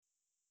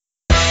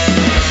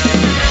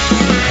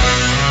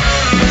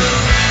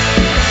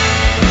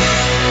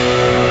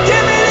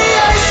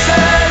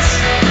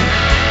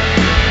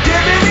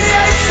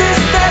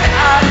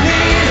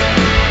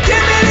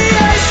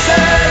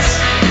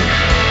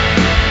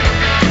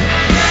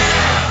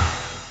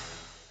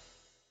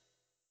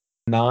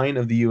9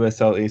 of the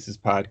USL Aces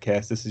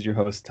podcast. This is your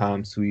host,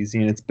 Tom Sweezy,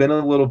 and it's been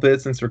a little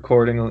bit since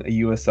recording a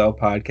USL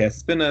podcast.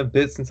 It's been a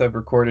bit since I've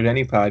recorded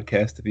any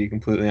podcast, to be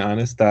completely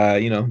honest.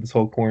 This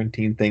whole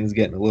quarantine thing's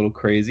getting a little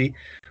crazy,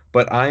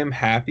 but I am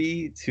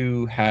happy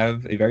to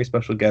have a very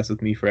special guest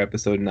with me for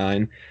episode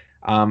 9.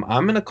 I'm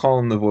going to call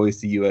him the voice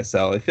of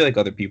USL. I feel like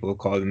other people have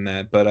called him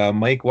that, but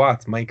Mike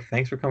Watts. Mike,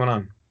 thanks for coming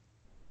on.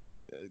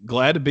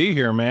 Glad to be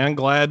here, man.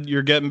 Glad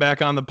you're getting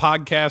back on the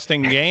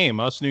podcasting game.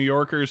 Us New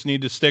Yorkers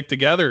need to stick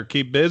together,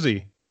 keep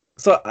busy.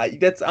 So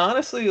that's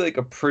honestly like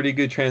a pretty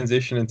good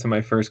transition into my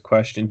first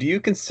question. Do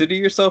you consider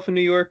yourself a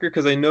New Yorker?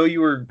 Because I know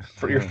you're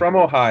from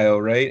Ohio,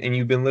 right? And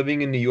you've been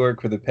living in New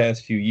York for the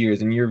past few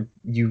years, and you're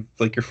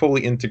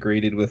fully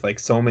integrated with like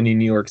so many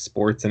New York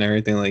sports and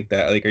everything like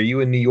that. Like, are you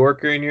a New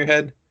Yorker in your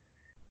head?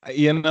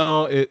 You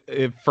know,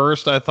 at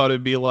first I thought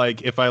it'd be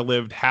like if I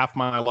lived half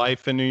my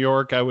life in New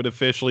York, I would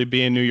officially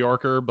be a New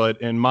Yorker.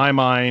 But in my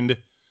mind,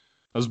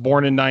 I was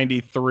born in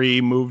 93,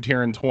 moved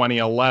here in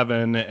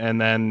 2011, and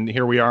then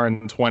here we are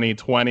in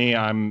 2020.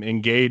 I'm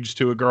engaged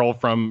to a girl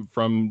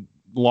from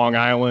Long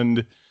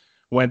Island,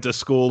 went to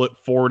school at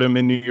Fordham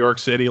in New York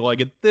City. Like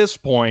at this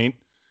point,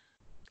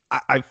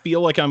 I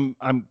feel like I'm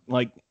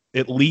like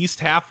at least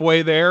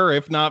halfway there,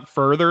 if not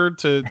further,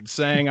 to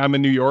saying I'm a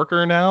New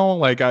Yorker now.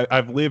 Like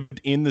I've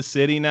lived in the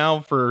city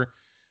now for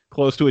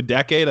close to a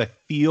decade. I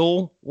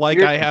feel like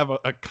I have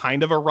a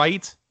kind of a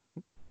right.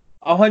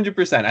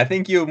 100%. I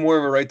think you have more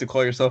of a right to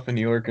call yourself a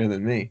New Yorker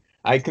than me.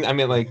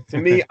 To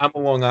me, I'm a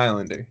Long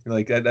Islander.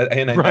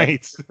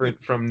 Right.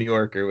 Different from New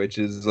Yorker, which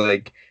is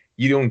like,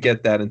 you don't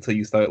get that until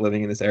you start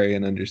living in this area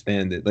and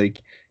understand it.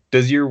 Like,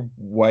 does your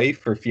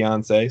wife or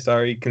fiance,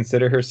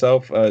 consider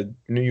herself a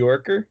New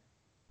Yorker?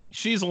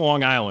 She's a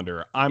Long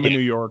Islander. I'm a New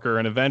Yorker,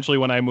 and eventually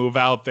when I move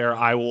out there,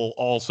 I will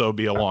also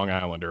be a Long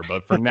Islander.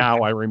 But for now,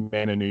 I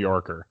remain a New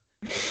Yorker.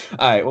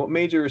 All right, well,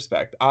 major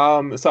respect.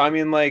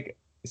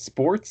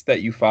 Sports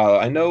that you follow,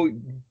 I know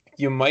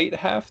you might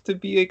have to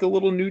be like a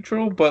little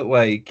neutral, but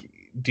like,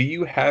 do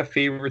you have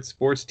favorite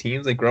sports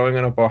teams? Like growing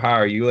up in Ohio,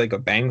 are you like a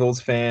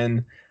Bengals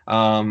fan,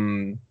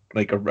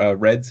 like a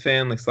Reds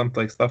fan, like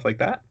stuff like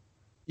that?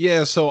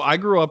 Yeah, so I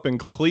grew up in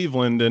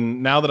Cleveland,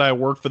 and now that I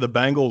work for the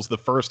Bengals, the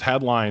first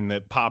headline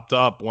that popped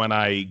up when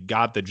I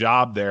got the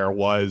job there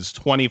was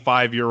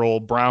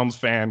 25-year-old Browns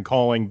fan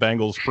calling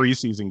Bengals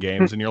preseason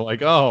games. And you're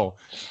like, oh,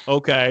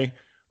 okay.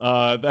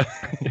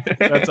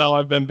 That's how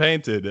I've been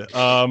painted.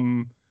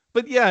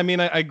 But yeah, I mean,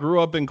 I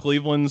grew up in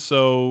Cleveland,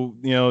 so,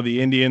 you know, the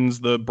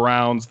Indians, the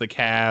Browns, the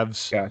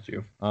Cavs. Got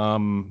you.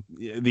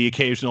 The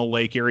occasional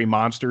Lake Erie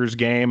Monsters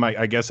game.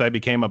 I guess I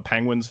became a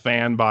Penguins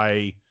fan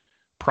by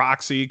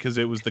proxy because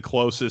it was the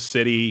closest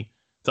city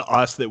to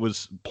us that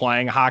was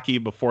playing hockey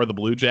before the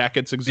Blue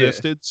Jackets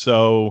existed. Yeah.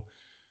 So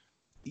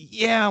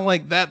yeah,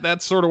 like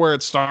that's sort of where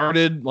it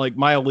started. Like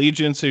my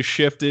allegiance has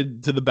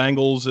shifted to the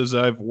Bengals as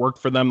I've worked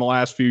for them the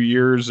last few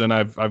years, and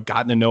I've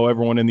gotten to know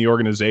everyone in the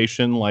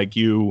organization. Like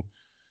you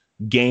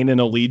gain an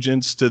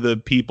allegiance to the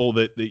people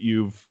that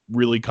you've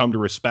really come to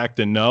respect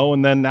and know.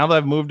 And then now that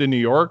I've moved to New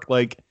York,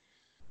 like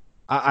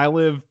I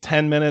live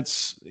 10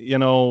 minutes, you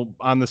know,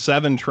 on the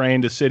 7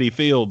 train to Citi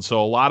Field.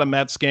 So a lot of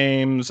Mets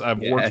games. I've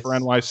worked for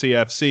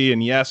NYCFC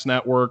and Yes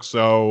Network.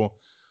 So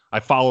I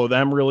follow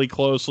them really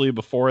closely.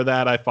 Before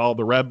that, I followed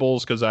the Red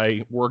Bulls because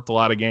I worked a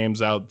lot of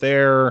games out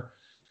there.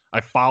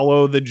 I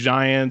follow the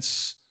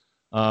Giants.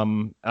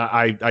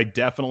 I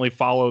definitely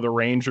follow the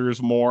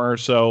Rangers more.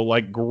 So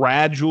like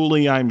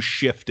gradually I'm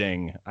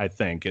shifting, I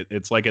think.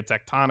 It's like a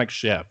tectonic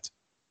shift.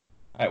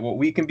 Well,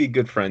 we can be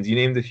good friends. You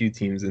named a few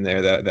teams in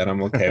there that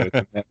I'm okay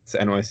with. It's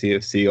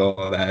NYCFC, all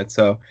of that.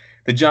 So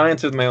the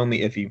Giants are my only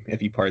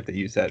iffy part that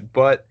you said.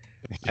 But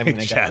I mean,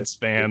 Jets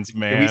fans,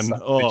 man. It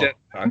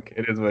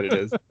is what it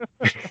is.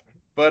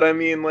 But I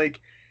mean,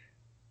 like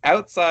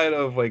outside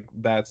of like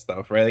that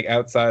stuff, right? Like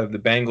outside of the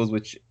Bengals,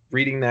 which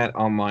reading that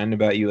online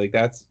about you, like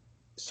that's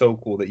so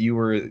cool that you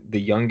were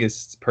the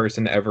youngest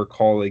person to ever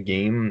call a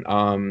game,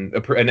 an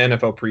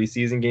NFL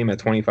preseason game at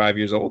 25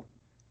 years old.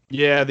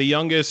 Yeah, the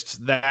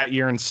youngest that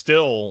year, and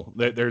still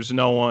there's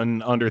no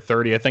one under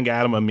 30. I think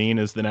Adam Amin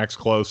is the next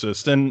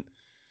closest. And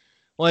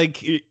like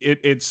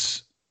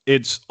it's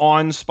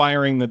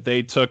awe-inspiring that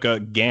they took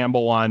a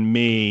gamble on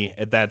me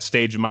at that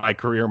stage of my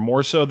career,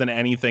 more so than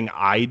anything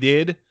I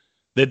did,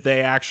 that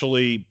they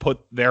actually put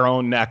their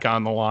own neck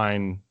on the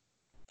line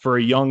for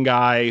a young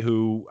guy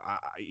who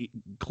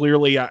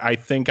clearly I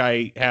think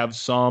I have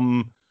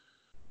some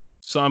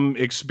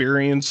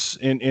experience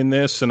in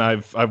this, and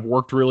I've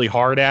worked really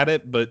hard at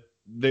it, but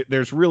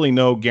there's really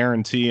no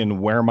guarantee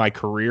in where my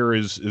career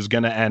is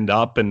going to end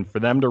up. And for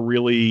them to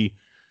really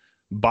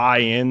buy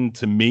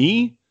into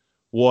me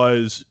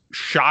was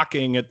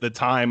shocking at the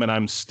time. And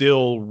I'm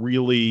still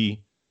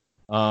really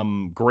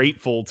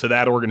grateful to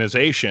that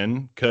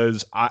organization,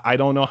 because I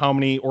don't know how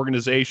many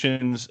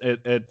organizations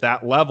at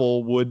that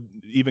level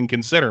would even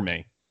consider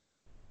me.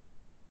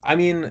 I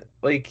mean,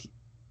 like,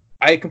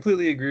 I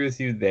completely agree with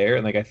you there.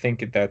 And like, I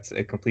think that's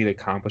a complete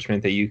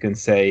accomplishment that you can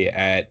say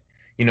at,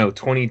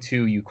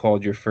 22, you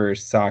called your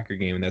first soccer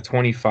game, and at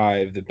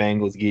 25, the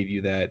Bengals gave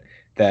you that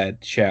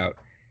that shout.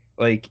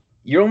 Like,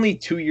 you're only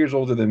 2 years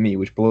older than me,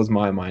 which blows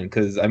my mind.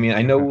 Because I mean,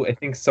 I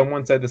think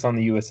someone said this on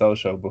the USL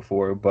show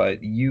before,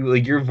 but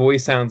your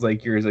voice sounds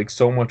like you're like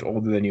so much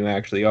older than you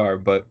actually are.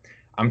 But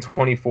I'm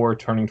 24,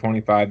 turning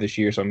 25 this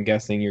year, so I'm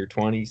guessing you're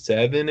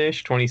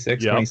 27-ish,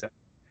 26, Yep. 27.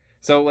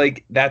 So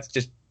like that's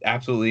just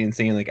absolutely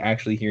insane. Like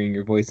actually hearing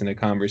your voice in a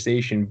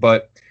conversation.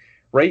 But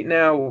right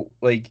now,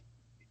 like,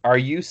 are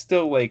you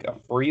still like a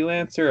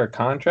freelancer, a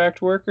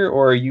contract worker,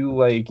 or are you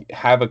like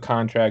have a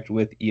contract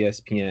with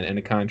ESPN and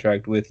a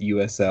contract with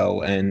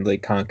USL and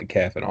like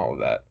CONCACAF and all of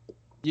that?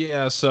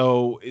 Yeah,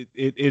 so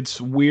it's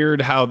weird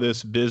how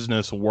this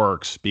business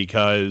works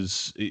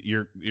because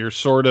you're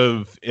sort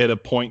of at a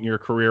point in your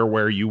career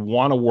where you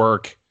want to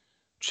work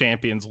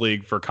Champions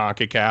League for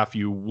CONCACAF,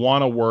 you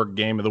want to work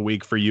Game of the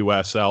Week for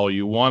USL,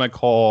 you want to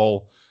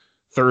call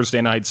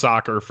Thursday Night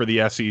Soccer for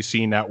the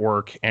SEC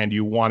network, and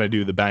you want to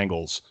do the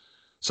Bengals.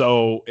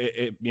 So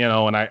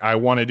and I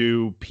want to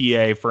do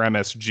PA for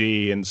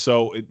MSG, and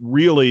so it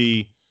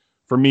really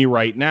for me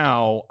right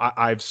now,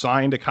 I've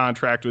signed a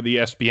contract with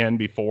ESPN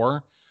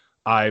before.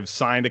 I've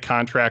signed a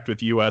contract with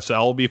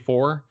USL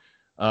before.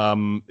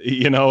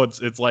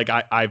 It's like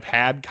I've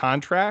had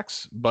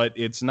contracts, but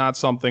it's not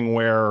something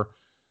where,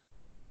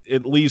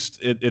 at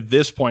least at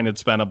this point,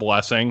 it's been a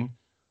blessing.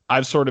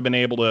 I've sort of been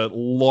able to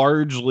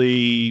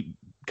largely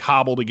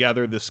cobble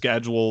together the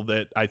schedule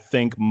that I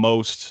think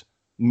most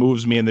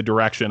moves me in the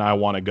direction I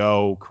want to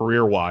go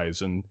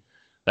career-wise. And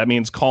that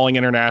means calling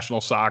international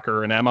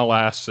soccer and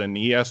MLS and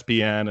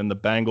ESPN and the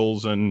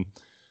Bengals and,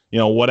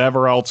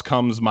 whatever else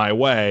comes my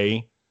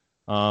way,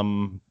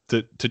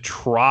 to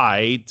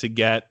try to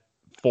get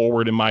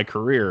forward in my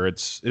career.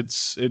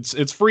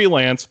 It's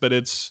freelance, but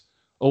it's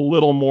a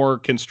little more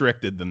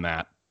constricted than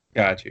that.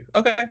 Got you.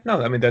 Okay.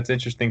 No, I mean that's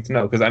interesting to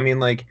know because I mean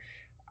like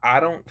I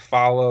don't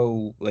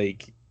follow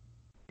like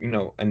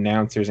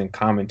announcers and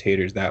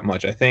commentators that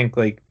much. I think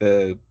like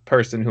the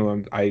person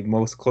who I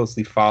most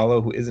closely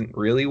follow, who isn't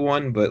really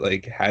one, but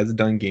like has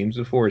done games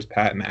before, is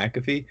Pat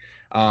McAfee.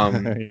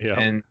 Yeah.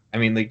 And I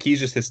mean like he's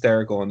just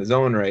hysterical in his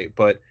own right,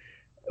 but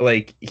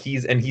like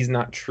he's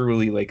not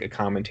truly like a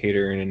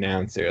commentator and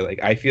announcer.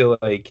 Like I feel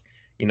like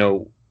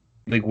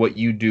like what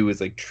you do is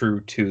like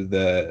true to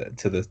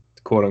the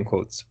quote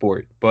unquote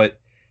sport, but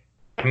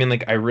I mean,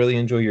 like, I really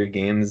enjoy your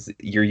games,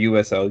 your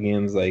USL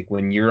games. Like,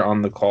 when you're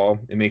on the call,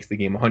 it makes the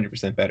game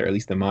 100% better, at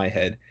least in my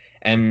head.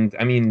 And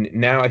I mean,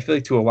 now I feel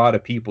like to a lot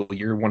of people,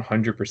 you're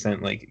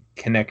 100% like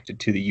connected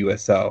to the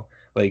USL.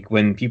 Like,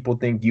 when people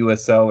think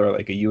USL or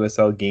like a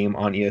USL game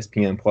on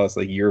ESPN Plus,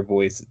 like, your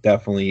voice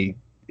definitely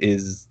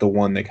is the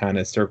one that kind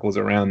of circles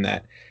around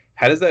that.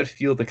 How does that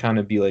feel to kind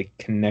of be like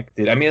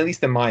connected? I mean, at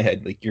least in my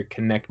head, like, you're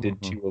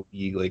connected to a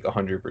league like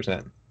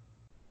 100%.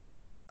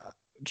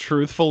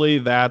 Truthfully,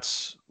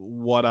 that's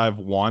what I've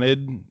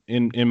wanted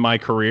in my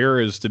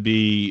career, is to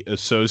be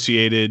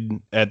associated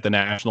at the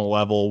national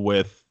level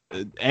with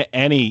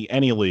any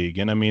league.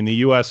 And I mean,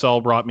 the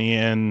USL brought me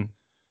in.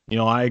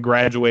 I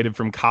graduated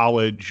from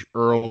college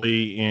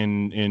early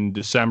in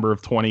December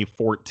of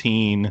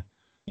 2014,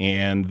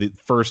 and the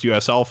first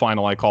USL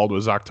final I called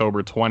was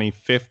October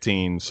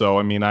 2015. So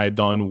I mean, I had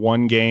done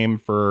one game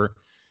for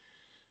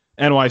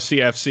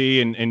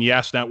NYCFC and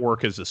Yes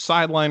Network as a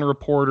sideline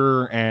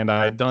reporter, and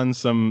I had done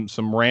some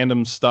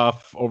random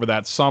stuff over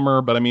that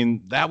summer. But I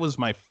mean, that was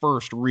my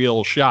first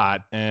real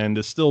shot, and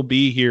to still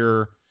be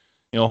here,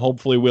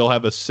 hopefully we'll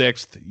have a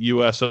sixth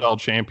USL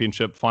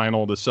Championship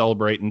final to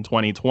celebrate in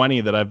 2020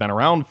 that I've been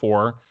around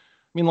for.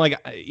 I mean, like,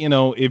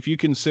 if you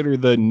consider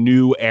the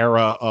new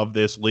era of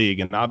this league,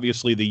 and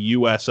obviously the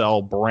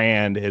USL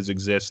brand has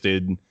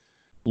existed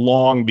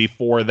long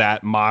before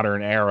that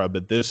modern era,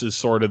 but this is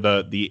sort of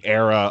the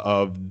era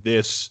of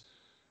this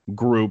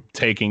group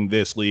taking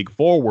this league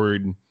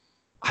forward.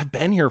 I've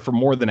been here for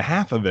more than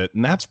half of it,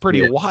 and that's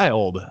pretty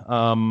wild.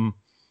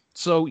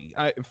 So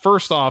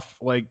first off,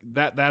 like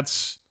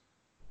that's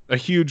a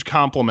huge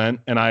compliment,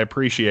 and I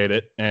appreciate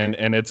it,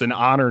 and it's an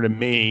honor to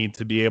me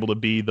to be able to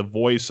be the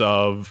voice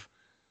of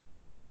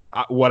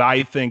what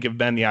I think have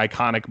been the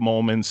iconic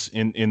moments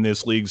in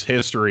this league's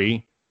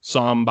history.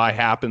 Some by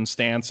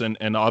happenstance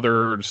and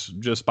others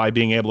just by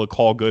being able to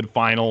call good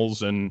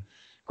finals and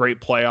great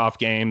playoff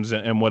games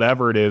and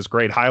whatever it is,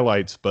 great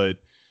highlights. But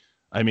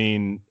I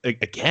mean,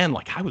 again,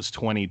 like I was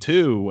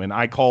 22 and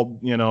I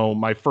called,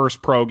 my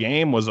first pro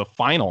game was a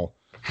final.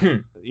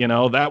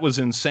 That was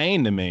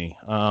insane to me.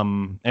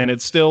 And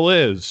it still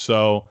is.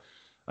 So,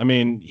 I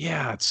mean,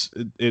 yeah,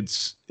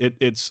 it's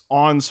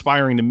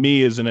awe-inspiring to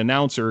me as an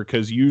announcer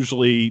because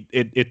usually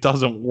it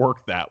doesn't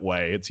work that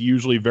way. It's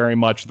usually very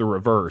much the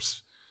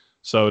reverse.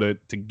 So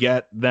to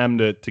get them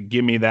to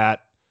give me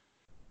that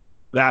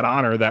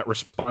honor, that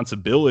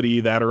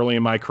responsibility that early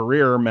in my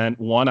career meant,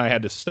 one, I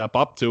had to step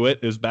up to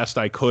it as best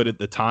I could at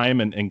the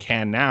time and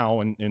can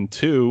now. And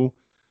two,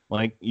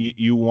 like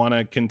you want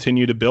to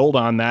continue to build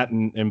on that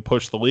and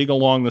push the league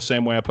along the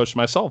same way I pushed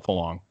myself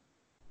along.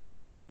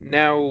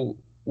 Now,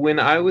 when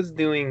I was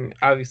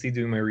obviously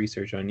doing my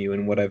research on you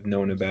and what I've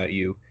known about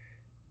you,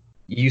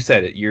 you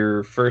said it.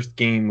 Your first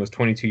game was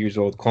 22 years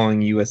old,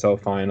 calling USL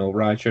final,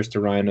 Rochester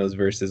Rhinos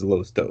versus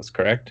Los Dos,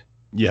 correct?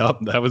 Yep,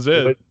 that was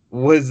it.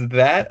 Was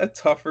that a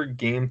tougher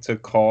game to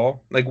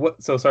call? Like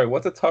what? So sorry,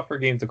 what's a tougher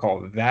game to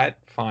call?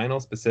 That final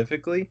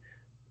specifically,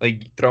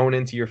 like thrown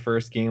into your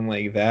first game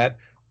like that,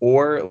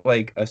 or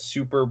like a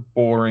super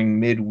boring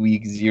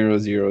midweek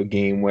 0-0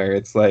 game where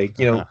it's like,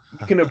 you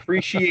can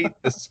appreciate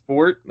the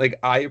sport. Like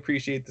I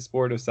appreciate the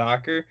sport of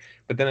soccer,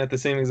 but then at the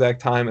same exact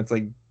time, it's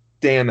like,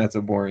 damn, that's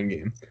a boring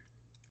game.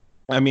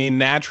 I mean,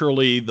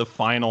 naturally, the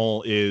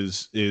final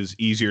is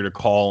easier to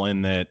call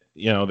in that,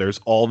 there's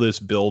all this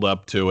build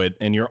up to it,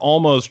 and you're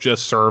almost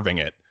just serving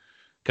it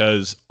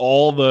because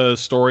all the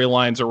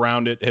storylines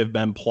around it have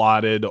been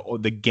plotted.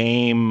 The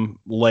game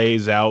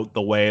lays out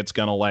the way it's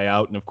going to lay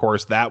out, and of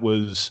course, that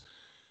was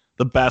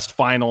the best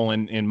final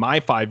in my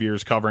 5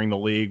 years covering the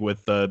league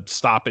with the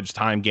stoppage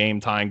time,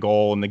 game time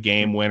goal, and the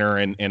game winner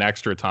in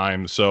extra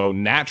time. So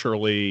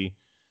naturally,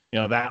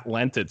 that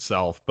lent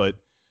itself, but.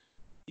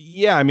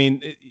 Yeah, I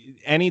mean,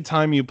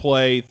 anytime you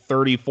play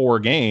 34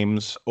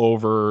 games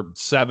over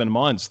 7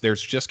 months,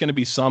 there's just going to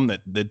be some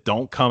that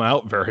don't come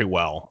out very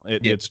well.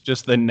 It's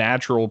just the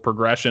natural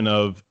progression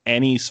of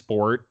any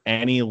sport,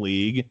 any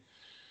league.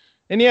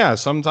 And yeah,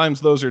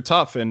 sometimes those are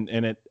tough, and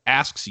it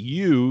asks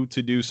you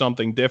to do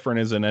something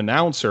different as an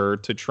announcer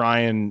to try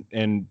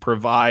and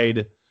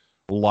provide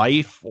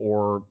life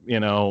or,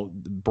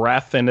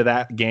 breath into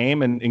that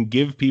game and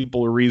give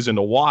people a reason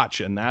to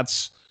watch. And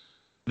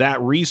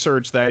that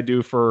research that I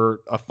do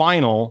for a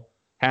final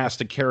has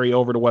to carry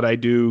over to what I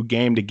do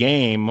game to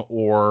game,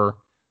 or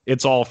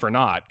it's all for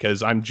naught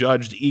because I'm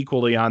judged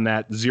equally on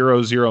that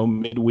 0-0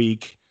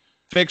 midweek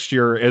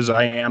fixture as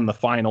I am the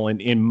final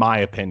in my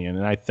opinion.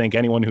 And I think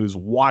anyone who's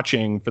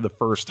watching for the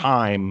first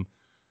time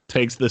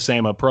takes the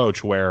same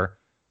approach where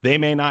they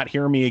may not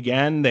hear me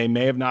again. They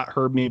may have not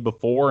heard me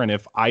before. And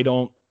if I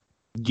don't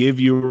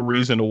give you a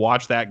reason to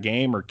watch that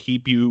game or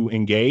keep you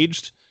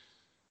engaged,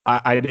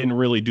 I didn't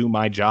really do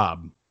my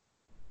job.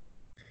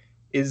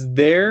 Is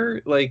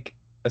there like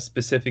a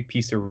specific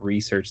piece of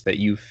research that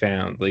you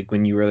found, like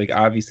when you were like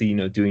obviously,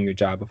 doing your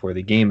job before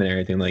the game and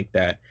everything like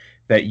that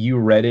you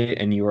read it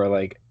and you were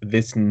like,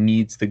 this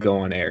needs to go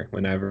on air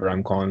whenever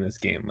I'm calling this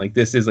game? Like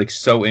this is like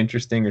so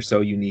interesting or so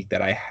unique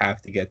that I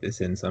have to get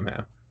this in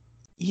somehow.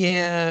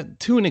 Yeah,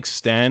 to an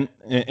extent.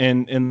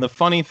 And the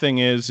funny thing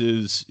is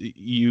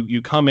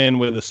you come in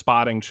with a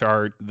spotting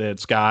chart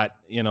that's got,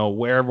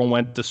 where everyone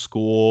went to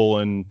school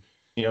and,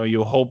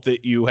 you hope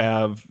that you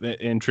have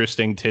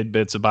interesting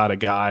tidbits about a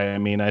guy. I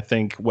mean, I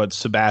think what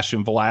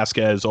Sebastian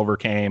Velasquez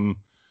overcame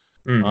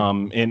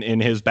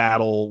in his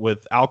battle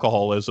with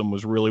alcoholism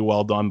was really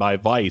well done by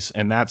Vice.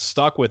 And that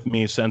stuck with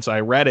me since I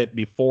read it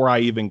before I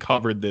even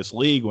covered this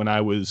league when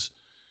I was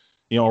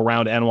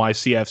around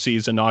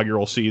NYCFC's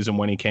inaugural season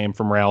when he came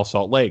from Real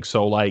Salt Lake.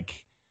 So,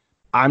 like,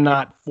 I'm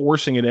not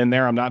forcing it in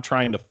there. I'm not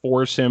trying to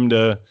force him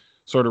to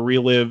sort of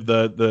relive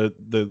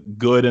the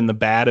good and the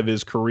bad of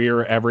his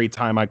career every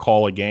time I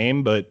call a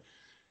game. But,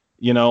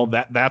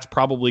 that's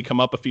probably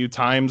come up a few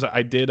times.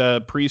 I did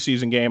a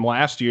preseason game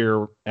last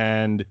year,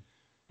 and,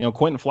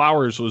 Quentin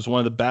Flowers was one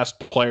of the best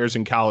players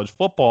in college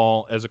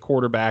football as a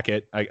quarterback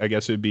at, I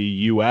guess it would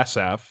be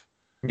USF.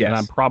 Yes. And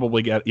I'm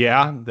probably did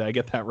I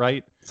get that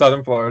right?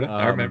 Southern Florida.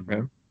 I remember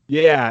him.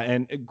 Yeah,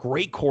 and a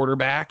great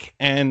quarterback.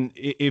 And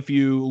if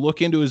you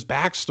look into his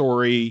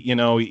backstory,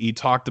 he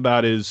talked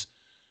about his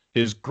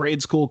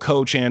grade school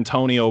coach,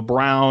 Antonio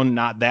Brown,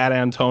 not that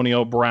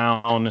Antonio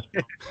Brown,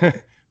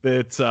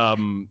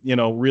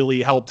 that,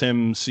 really helped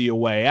him see a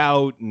way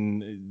out,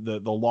 and the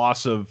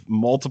loss of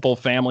multiple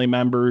family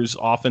members,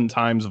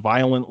 oftentimes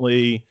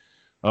violently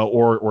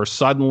or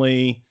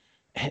suddenly.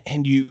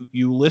 And you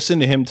listen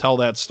to him tell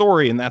that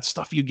story, and that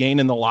stuff you gain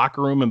in the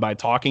locker room and by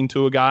talking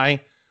to a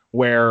guy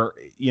where,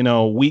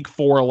 week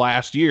 4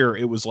 last year,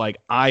 it was like,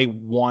 I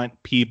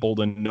want people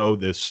to know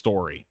this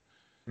story.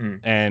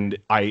 And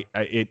I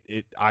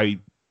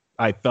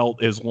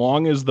felt as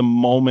long as the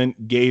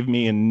moment gave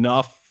me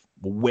enough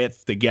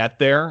width to get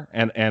there,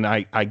 and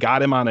I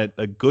got him on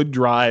a good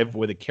drive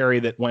with a carry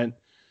that went,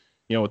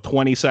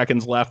 20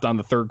 seconds left on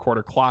the third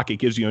quarter clock. It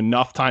gives you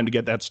enough time to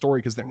get that story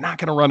because they're not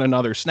going to run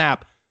another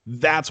snap.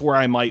 That's where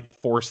I might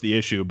force the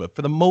issue. But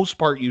for the most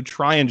part, you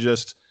try and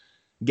just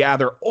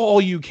gather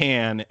all you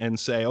can and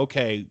say,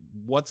 okay,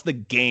 what's the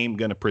game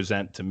going to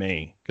present to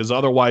me? Because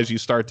otherwise you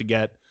start to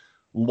get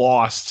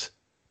lost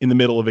in the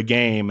middle of a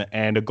game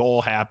and a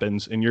goal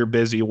happens and you're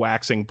busy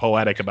waxing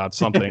poetic about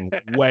something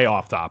way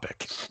off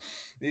topic.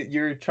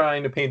 You're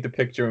trying to paint the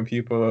picture when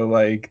people are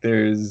like,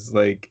 there's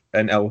like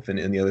an elephant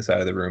in the other side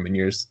of the room and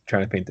you're just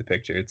trying to paint the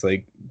picture. It's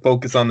like,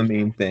 focus on the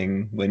main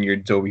thing when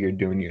you're over here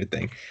doing your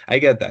thing. I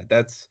get that.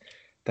 That's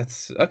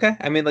okay.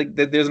 I mean, like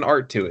there's an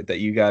art to it that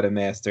you got to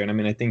master. And I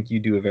mean, I think you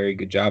do a very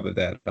good job of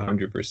that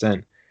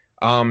 100%.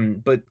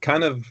 But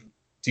kind of,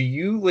 do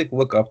you like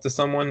look up to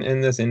someone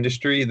in this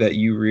industry that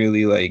you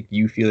really like,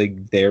 you feel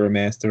like they're a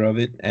master of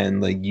it and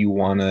like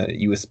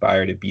you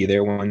aspire to be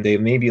there one day?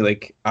 Maybe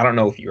like, I don't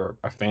know if you're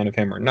a fan of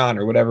him or not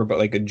or whatever, but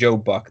like a Joe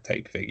Buck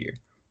type figure.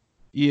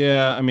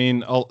 Yeah, I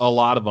mean, a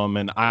lot of them.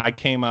 And I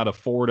came out of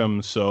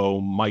Fordham,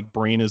 so Mike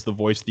Breen is the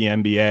voice of the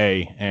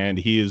NBA, and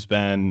he has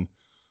been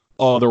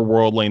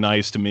otherworldly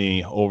nice to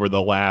me over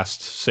the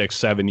last 6,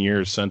 7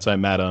 years since I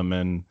met him.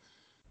 And,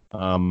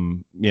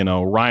 Ryan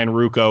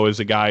Rucco is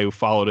a guy who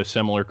followed a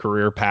similar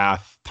career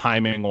path,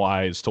 timing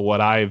wise, to what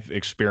I've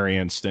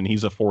experienced. And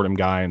he's a Fordham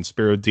guy. And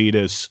Spiro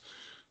Ditas,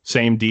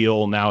 same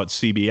deal now at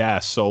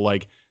CBS. So,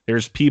 like,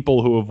 there's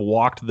people who have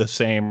walked the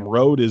same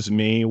road as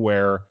me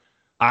where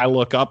I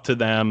look up to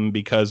them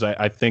because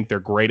I think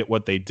they're great at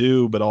what they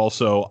do, but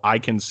also I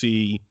can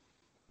see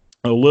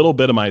a little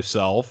bit of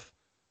myself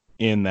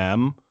in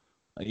them.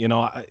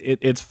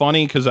 It's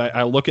funny because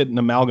I look at an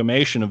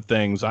amalgamation of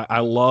things. I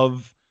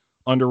love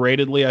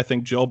underratedly. I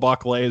think Joe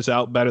Buck lays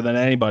out better than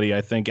anybody.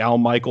 I think Al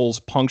Michaels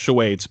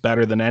punctuates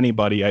better than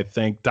anybody. I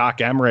think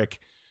Doc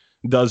Emmerich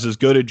does as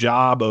good a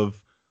job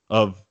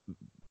of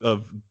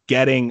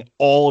getting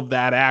all of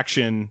that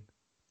action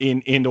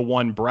into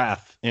one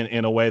breath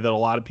in a way that a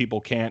lot of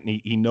people can't.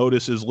 And he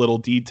notices little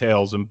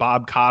details. And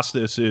Bob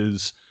Costas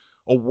is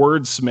a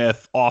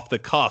wordsmith off the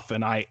cuff,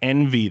 and I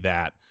envy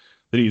that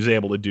he's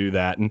able to do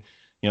that. And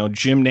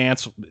Jim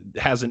Nance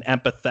has an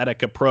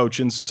empathetic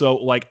approach, and so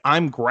like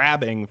I'm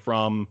grabbing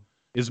from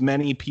as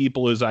many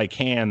people as I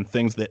can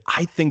things that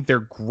I think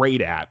they're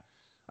great at.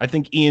 I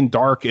think Ian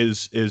Darke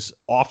is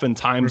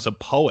oftentimes a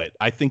poet.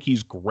 I think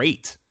he's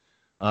great.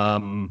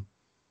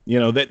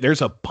 That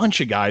there's a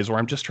bunch of guys where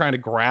I'm just trying to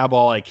grab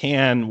all I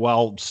can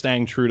while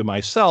staying true to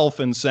myself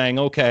and saying,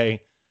 okay,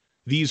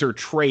 these are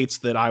traits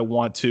that I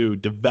want to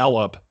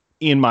develop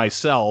in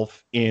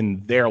myself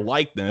in their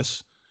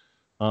likeness.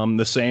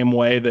 The same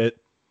way that,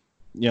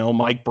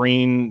 Mike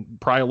Breen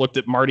probably looked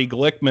at Marty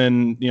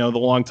Glickman, the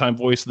longtime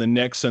voice of the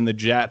Knicks and the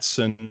Jets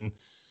and,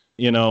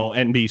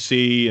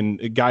 NBC,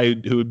 and a guy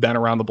who had been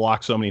around the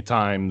block so many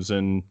times.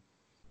 And,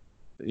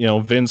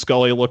 Vin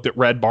Scully looked at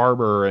Red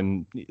Barber.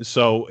 And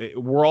so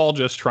we're all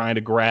just trying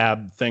to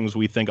grab things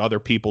we think other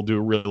people do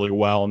really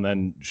well and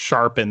then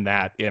sharpen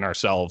that in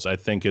ourselves, I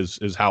think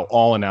is how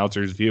all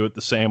announcers view it.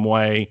 The same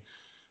way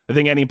I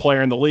think any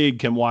player in the league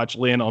can watch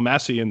Lionel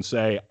Messi and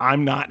say,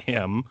 I'm not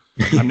him.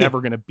 I'm never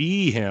going to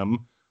be him.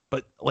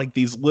 But like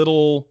these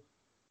little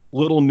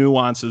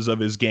nuances of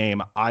his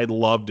game, I'd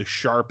love to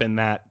sharpen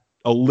that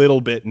a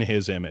little bit in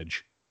his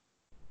image.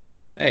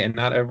 Hey, and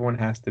not everyone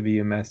has to be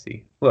a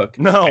Messi. Look,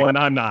 and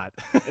I'm not.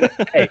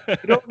 Hey, you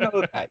don't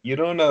know that. You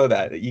don't know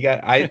that.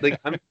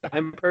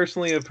 I'm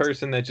personally a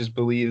person that just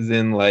believes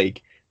in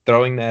like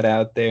throwing that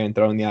out there and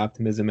throwing the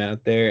optimism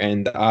out there,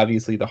 and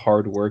obviously the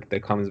hard work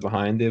that comes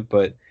behind it.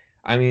 But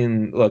I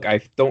mean, look, I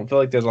don't feel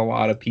like there's a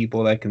lot of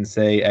people that can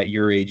say at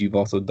your age you've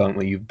also done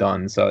what you've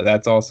done. So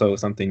that's also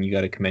something you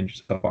got to commend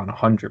yourself on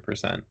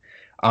 100%.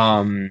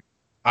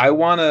 I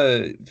want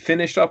to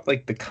finish up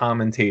like the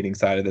commentating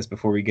side of this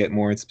before we get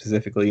more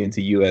specifically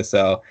into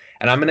USL.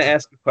 And I'm going to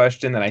ask a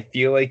question that I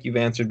feel like you've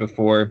answered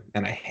before,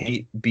 and I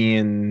hate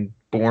being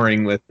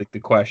boring with like, the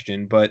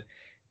question, but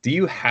do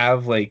you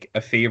have like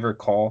a favorite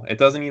call? It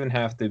doesn't even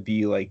have to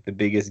be like the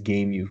biggest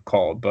game you've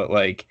called, but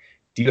like,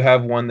 do you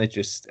have one that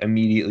just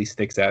immediately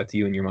sticks out to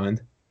you in your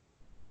mind?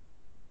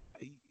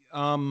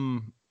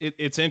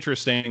 It's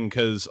interesting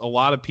because a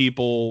lot of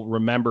people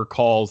remember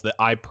calls that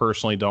I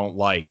personally don't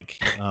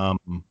like.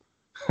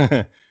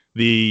 The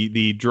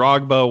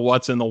Drogba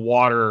 "What's in the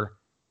Water"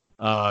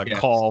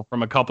 call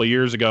from a couple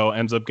years ago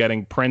ends up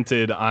getting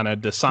printed on a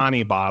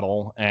Dasani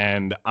bottle,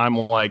 and I'm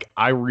like,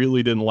 I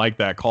really didn't like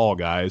that call,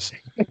 guys.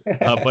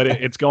 But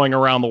it's going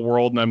around the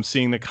world, and I'm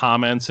seeing the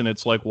comments, and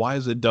it's like, why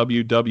is a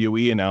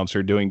WWE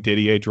announcer doing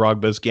Didier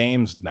Drogba's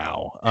games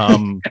now?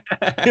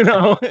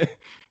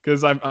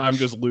 Because I'm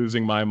just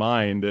losing my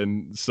mind.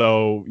 And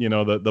so,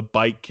 the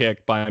bike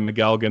kick by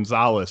Miguel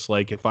Gonzalez,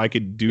 like if I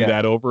could do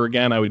that over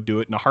again, I would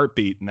do it in a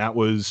heartbeat. And that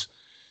was,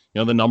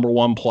 the number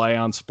one play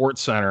on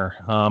SportsCenter.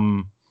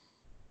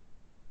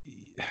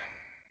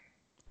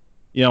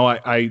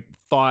 I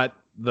thought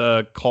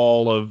the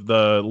call of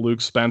the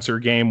Luke Spencer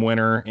game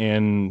winner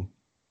in,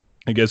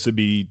 I guess it'd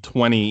be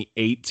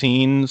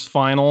 2018's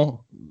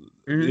final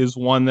is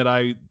one that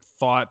I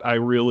thought I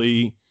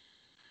really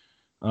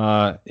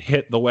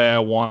hit the way I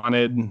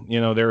wanted.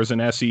 There was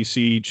an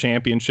SEC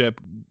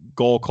championship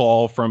goal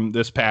call from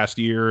this past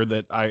year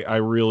that I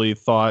really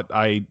thought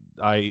I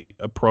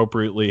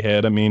appropriately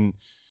hit. I mean,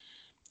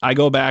 I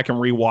go back and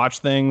rewatch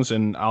things,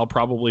 and I'll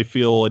probably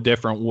feel a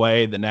different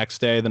way the next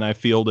day than I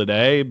feel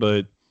today.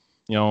 But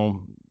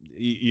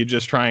you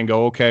just try and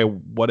go, okay,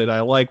 what did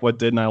I like? What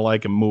didn't I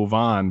like? And move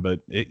on. But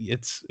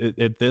it's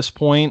at this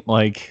point,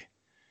 like,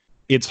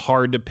 it's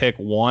hard to pick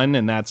one,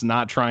 and that's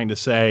not trying to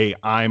say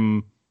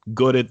I'm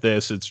good at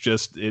this. It's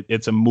just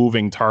it's a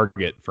moving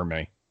target for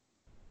me.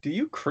 Do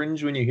you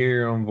cringe when you hear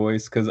your own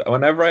voice? Because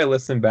whenever I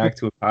listen back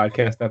to a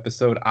podcast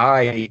episode,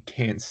 I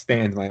can't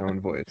stand my own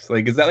voice.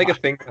 Like, is that like a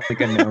thing?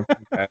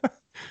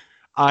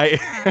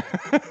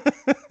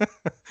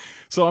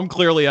 So I'm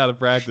clearly out of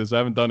practice. I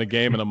haven't done a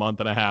game in a month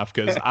and a half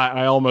because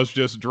I almost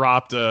just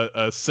dropped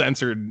a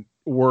censored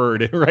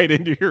word right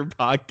into your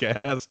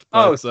podcast.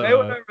 Oh, say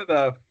whatever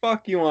the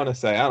fuck you want to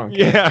say. I don't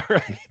care. Yeah,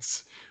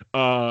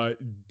 right.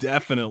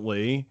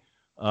 Definitely.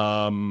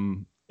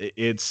 I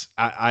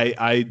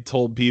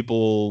told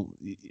people,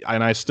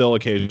 and I still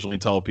occasionally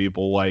tell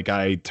people, like,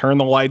 I turn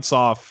the lights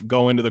off,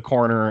 go into the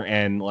corner,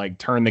 and like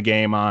turn the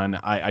game on.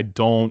 I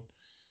don't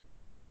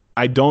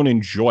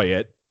enjoy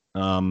it.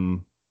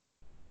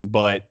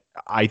 But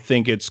I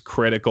think it's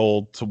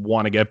critical to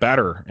want to get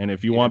better. And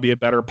if you want to be a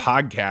better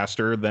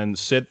podcaster, then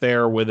sit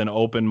there with an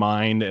open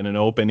mind and an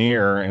open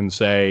ear and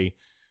say,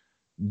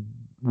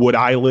 would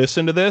I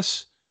listen to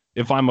this?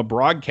 If I'm a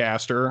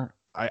broadcaster,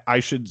 I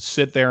should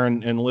sit there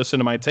and listen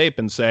to my tape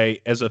and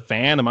say, as a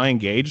fan, am I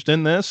engaged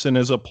in this? And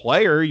as a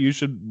player, you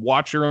should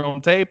watch your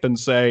own tape and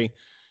say,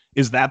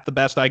 is that the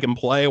best I can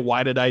play?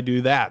 Why did I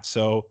do that?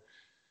 So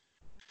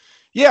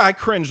yeah, I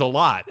cringe a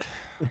lot.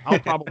 I'll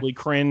probably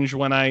cringe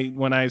when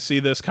I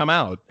see this come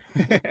out.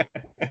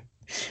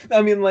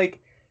 I mean,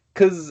 like,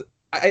 because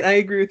I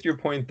agree with your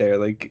point there.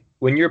 Like,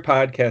 when you're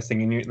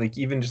podcasting and you're like,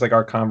 even just like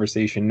our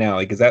conversation now,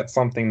 like, is that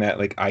something that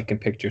like I can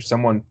picture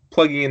someone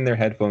plugging in their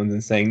headphones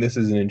and saying this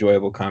is an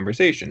enjoyable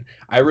conversation?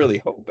 I really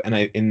hope. And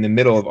in the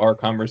middle of our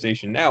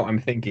conversation now,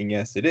 I'm thinking,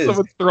 yes, it is.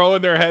 Someone's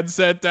throwing their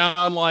headset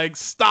down, like,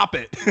 stop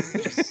it.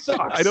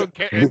 I don't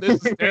care.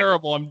 This is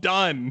terrible. I'm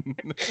done.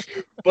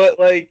 But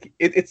like,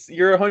 it's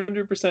you're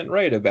 100%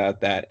 right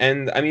about that.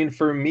 And I mean,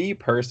 for me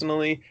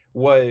personally,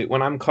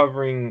 when I'm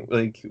covering,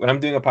 like, when I'm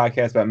doing a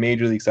podcast about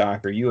Major League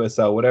Soccer,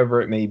 USL, whatever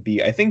it may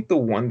be, I think the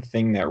one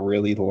thing that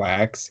really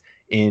lacks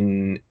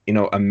in,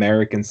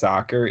 American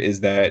soccer is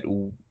that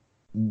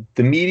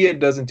the media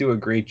doesn't do a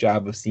great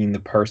job of seeing the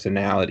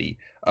personality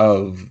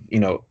of,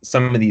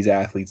 some of these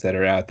athletes that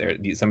are out there,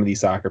 some of these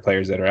soccer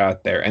players that are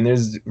out there. And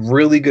there's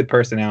really good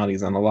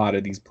personalities on a lot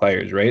of these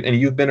players, right? And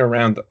you've been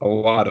around a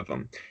lot of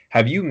them.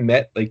 Have you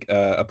met like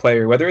a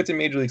player, whether it's in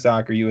Major League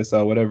Soccer,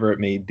 USL, whatever it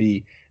may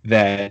be,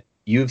 that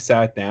you've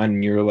sat down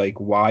and you're like,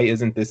 why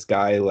isn't this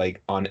guy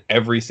like on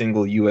every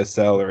single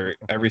USL or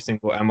every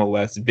single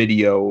MLS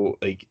video,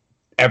 like,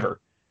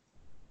 ever?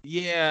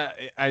 Yeah,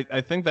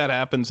 I think that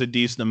happens a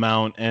decent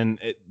amount. And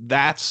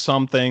that's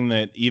something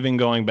that, even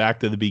going back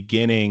to the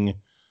beginning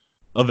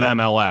of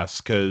MLS,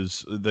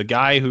 because the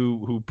guy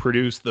who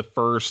produced the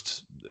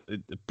first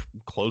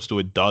close to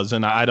a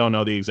dozen, I don't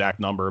know the exact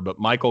number, but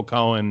Michael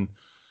Cohen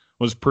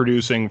was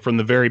producing from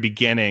the very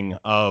beginning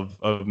of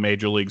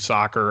Major League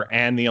Soccer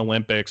and the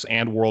Olympics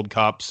and World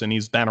Cups, and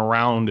he's been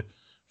around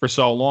for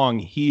so long.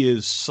 He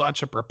is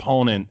such a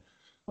proponent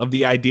of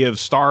the idea of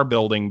star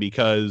building,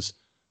 because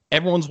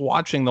everyone's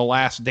watching The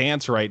Last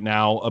Dance right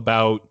now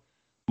about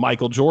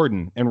Michael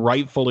Jordan, and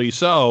rightfully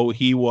so.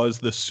 He was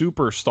the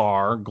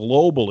superstar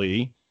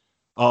globally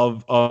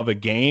of a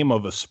game,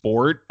 of a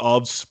sport,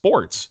 of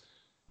sports.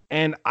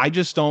 And I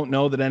just don't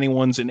know that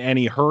anyone's in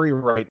any hurry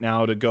right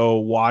now to go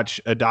watch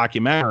a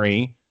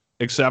documentary,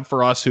 except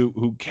for us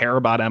who care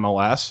about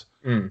MLS,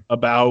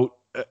 about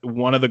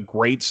one of the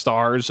great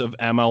stars of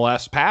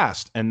MLS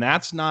past. And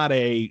that's not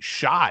a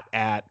shot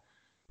at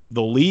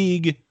the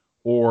league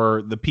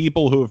or the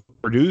people who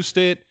have produced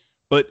it.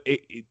 But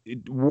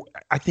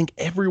I think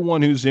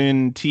everyone who's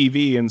in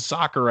TV and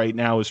soccer right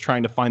now is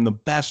trying to find the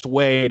best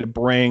way to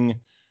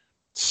bring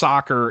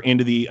soccer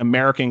into the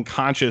American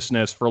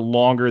consciousness for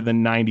longer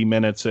than 90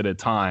 minutes at a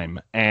time.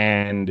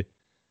 And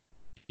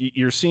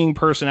you're seeing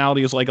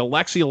personalities like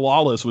Alexi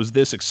Lawless was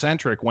this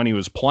eccentric when he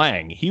was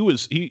playing.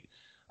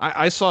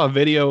 I saw a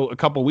video a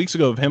couple weeks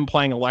ago of him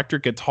playing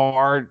electric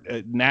guitar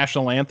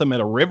national anthem at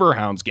a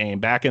Riverhounds game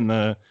back in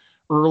the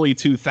early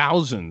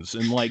 2000s.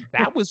 And like,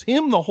 that was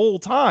him the whole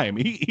time.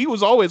 He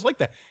was always like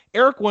that.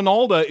 Eric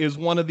Winalda is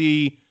one of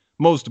the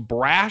most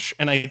brash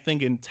and I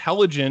think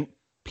intelligent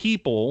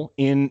people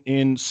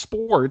in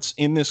sports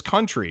in this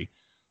country.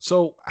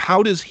 So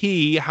how does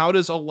Alexi,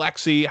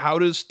 how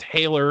does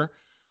Taylor,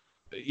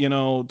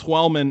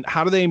 Twellman,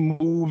 how do they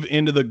move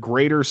into the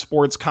greater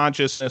sports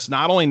consciousness,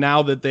 not only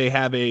now that they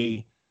have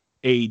a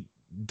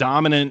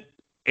dominant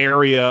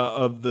area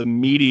of the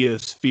media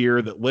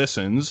sphere that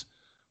listens,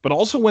 but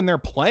also when they're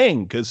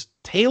playing? Because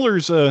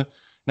Taylor's an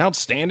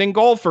outstanding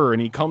golfer and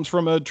he comes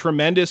from a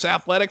tremendous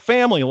athletic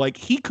family. Like,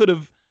 he could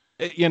have,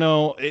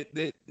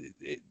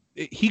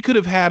 he could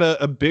have had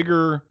a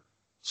bigger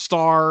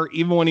star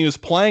even when he was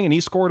playing, and he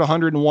scored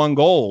 101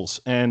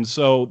 goals. And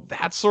so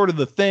that's sort of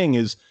the thing,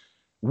 is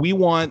we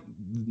want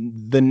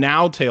the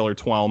now Taylor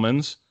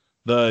Twellmans,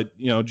 the,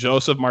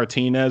 Joseph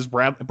Martinez,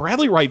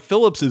 Bradley Wright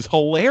Phillips is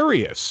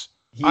hilarious.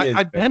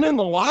 I've been in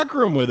the locker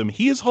room with him.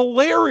 He is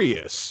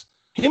hilarious.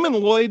 Him and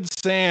Lloyd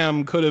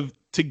Sam could have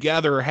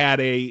together had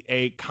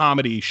a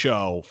comedy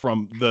show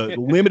from the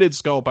limited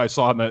scope I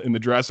saw in the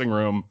dressing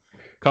room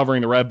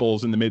covering the Red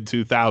Bulls in the mid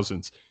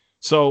 2000s.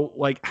 So,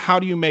 like, how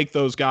do you make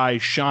those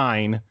guys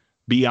shine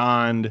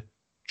beyond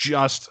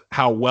just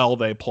how well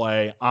they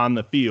play on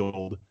the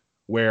field,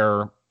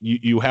 where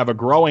you have a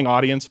growing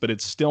audience, but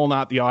it's still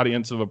not the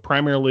audience of a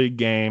Premier League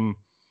game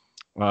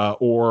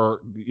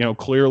or,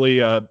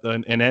 clearly an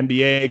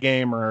NBA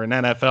game or an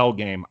NFL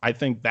game? I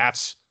think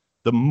that's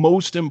the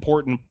most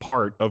important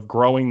part of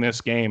growing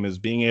this game is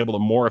being able to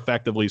more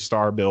effectively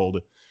star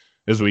build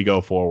as we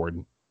go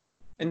forward.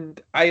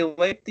 And I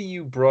like that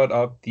you brought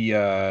up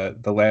the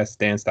Last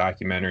Dance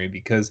documentary,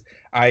 because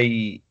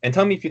and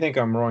tell me if you think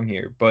I'm wrong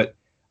here, but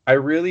I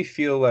really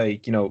feel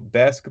like,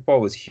 basketball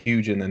was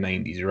huge in the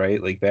 90s,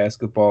 right? Like,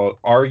 basketball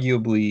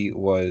arguably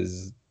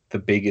was the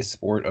biggest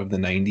sport of the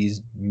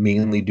 90s,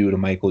 mainly due to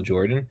Michael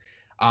Jordan.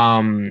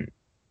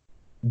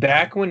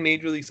 Back when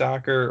Major League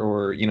Soccer,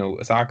 or,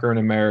 soccer in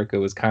America,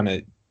 was kind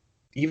of,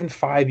 even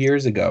 5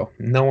 years ago,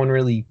 no one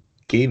really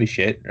gave a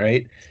shit,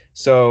 right?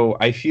 So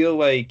I feel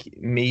like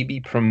maybe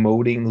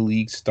promoting the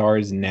league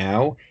stars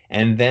now,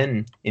 and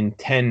then in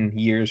 10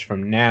 years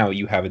from now,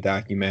 you have a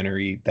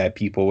documentary that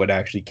people would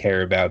actually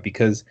care about.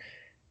 Because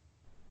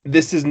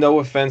this is no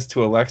offense to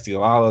Alexi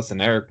Lalas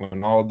and Eric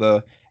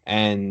Ronaldo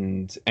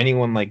and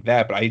anyone like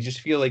that, but I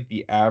just feel like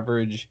the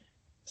average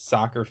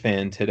soccer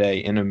fan today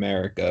in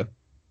America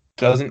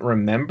doesn't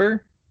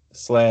remember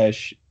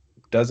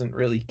 / doesn't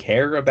really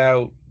care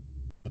about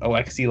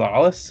Alexi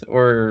Lalas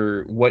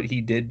or what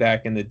he did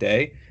back in the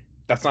day.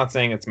 That's not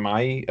saying it's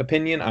my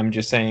opinion. I'm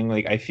just saying,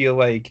 like, I feel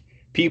like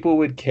people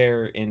would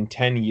care in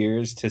 10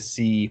 years to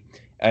see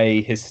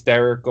a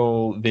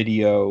hysterical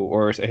video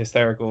or a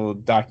hysterical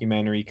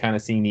documentary, kind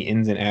of seeing the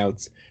ins and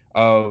outs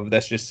of,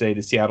 let's just say,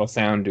 the Seattle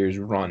Sounders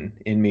run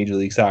in Major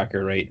League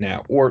Soccer right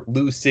now, or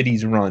Lou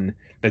City's run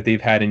that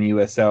they've had in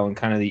USL, and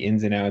kind of the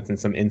ins and outs and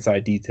some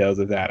inside details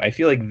of that. I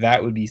feel like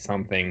that would be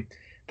something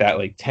that,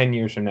 like, 10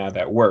 years from now,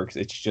 that works.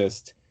 It's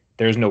just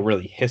there's no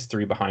really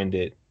history behind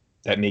it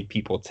that make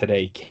people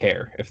today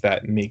care, if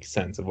that makes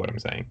sense of what I'm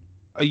saying.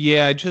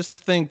 Yeah, I just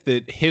think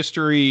that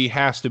history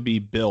has to be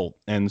built.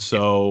 And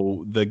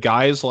so the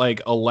guys like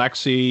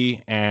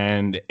Alexi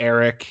and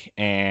Eric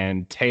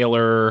and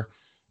Taylor,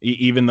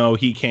 even though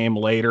he came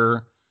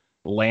later,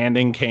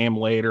 Landing came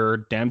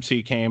later,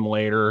 Dempsey came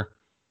later.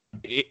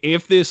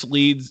 If this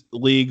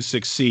league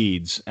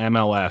succeeds,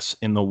 MLS,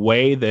 in the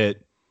way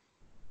that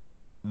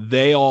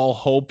they all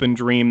hope and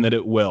dream that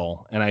it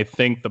will, and I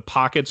think the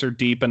pockets are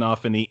deep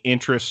enough and the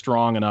interest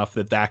strong enough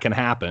that that can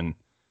happen,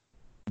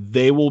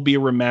 they will be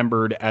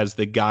remembered as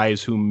the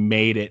guys who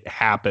made it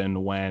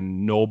happen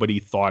when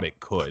nobody thought it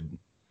could.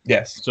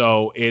 Yes.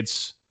 So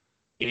it's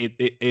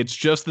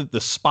just that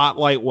the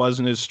spotlight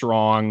wasn't as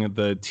strong,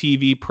 the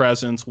TV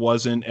presence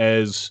wasn't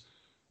as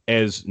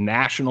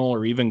national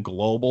or even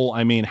global.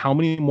 I mean, how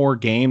many more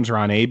games are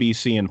on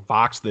ABC and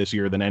Fox this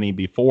year than any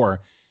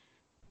before?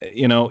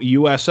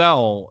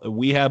 USL,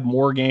 we have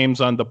more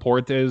games on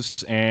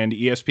Deportes and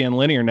ESPN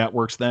linear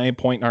networks than any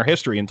point in our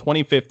history. In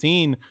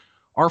 2015,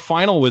 our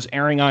final was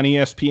airing on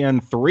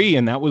ESPN3,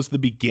 and that was the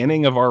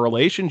beginning of our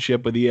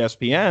relationship with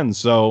ESPN.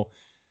 So,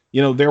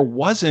 there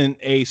wasn't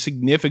a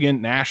significant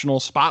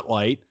national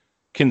spotlight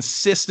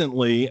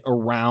consistently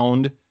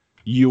around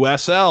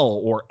USL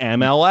or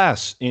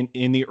MLS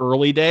in the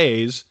early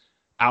days,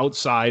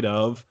 outside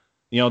of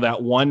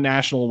that one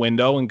national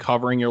window and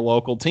covering your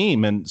local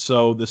team. And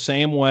so the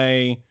same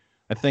way,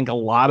 I think a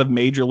lot of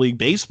Major League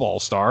Baseball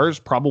stars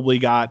probably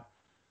got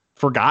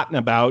forgotten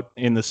about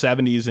in the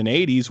 70s and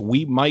 80s.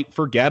 We might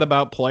forget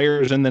about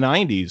players in the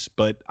 90s,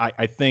 but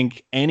I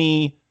think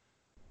any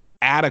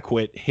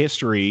adequate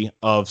history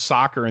of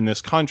soccer in this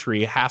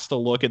country has to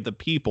look at the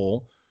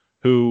people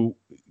who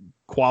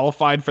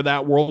qualified for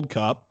that World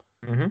Cup,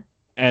 mm-hmm.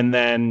 and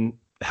then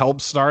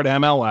helped start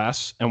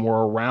MLS and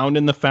were around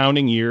in the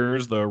founding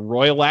years. The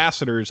Roy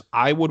Lassiters,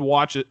 I would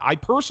watch it. I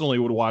personally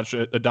would watch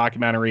a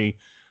documentary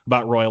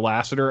about Roy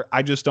Lassiter.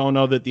 I just don't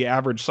know that the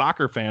average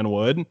soccer fan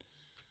would.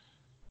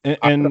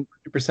 And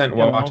 100%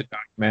 watch a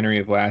documentary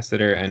of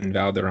Lassiter and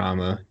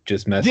Valderrama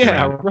just messing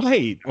around. Yeah,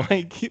 right.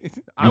 Like,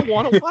 I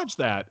want to watch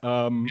that.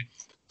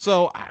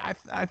 So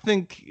I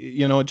think,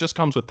 it just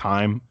comes with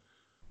time.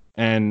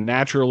 And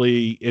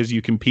naturally, as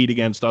you compete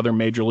against other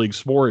major league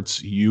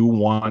sports, you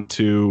want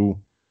to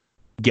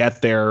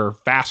get there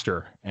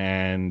faster.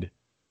 And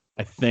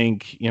I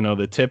think,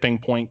 the tipping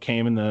point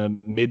came in the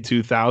mid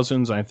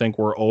 2000s. I think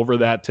we're over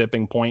that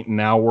tipping point, and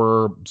now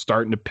we're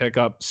starting to pick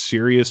up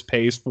serious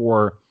pace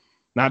for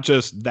not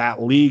just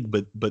that league,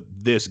 but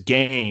this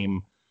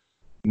game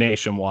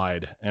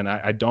nationwide. And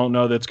I don't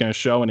know that's going to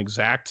show in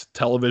exact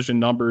television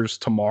numbers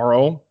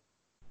tomorrow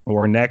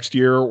or next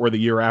year or the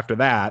year after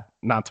that.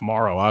 Not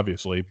tomorrow,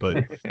 obviously,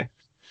 but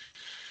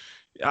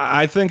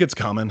I think it's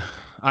coming.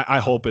 I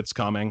hope it's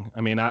coming.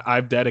 I mean,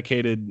 I've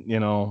dedicated,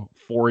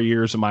 4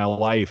 years of my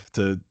life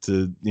to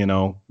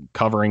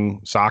covering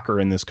soccer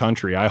in this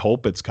country. I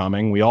hope it's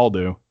coming. We all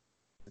do.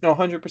 No,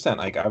 100%.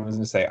 Like, I was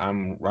gonna say,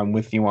 I'm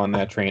with you on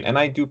that train, and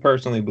I do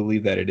personally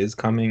believe that it is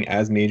coming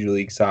as Major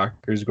League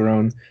Soccer's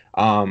grown.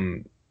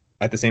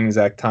 At the same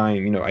exact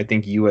time, I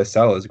think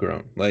USL has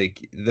grown.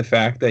 Like, the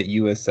fact that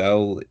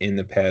USL in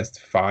the past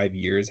 5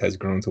 years has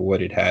grown to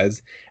what it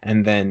has,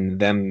 and then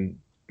them,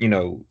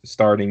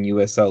 starting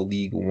USL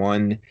League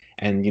One,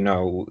 and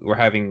we're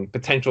having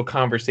potential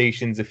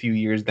conversations a few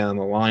years down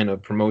the line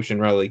of promotion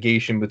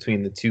relegation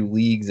between the two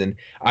leagues. And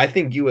I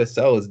think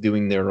USL is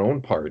doing their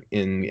own part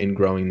in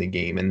growing the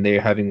game, and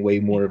they're having way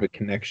more of a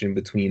connection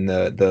between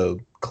the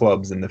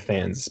clubs and the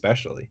fans,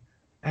 especially.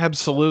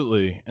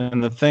 Absolutely.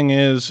 And the thing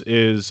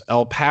is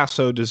El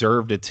Paso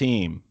deserved a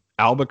team.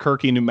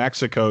 Albuquerque, New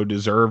Mexico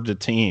deserved a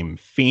team.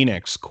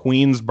 Phoenix,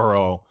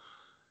 Queensboro.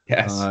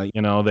 Yes.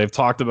 They've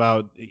talked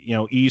about,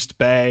 East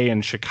Bay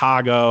and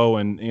Chicago,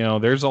 and,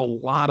 there's a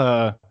lot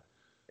of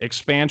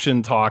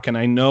expansion talk. And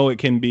I know it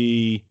can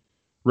be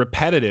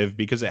repetitive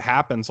because it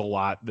happens a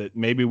lot, that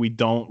maybe we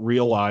don't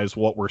realize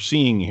what we're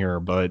seeing here.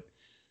 But,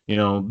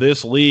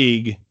 this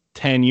league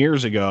 10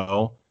 years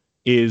ago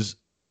is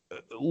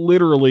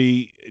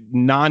literally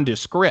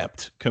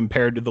nondescript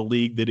compared to the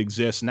league that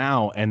exists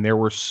now. And there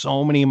were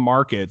so many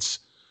markets,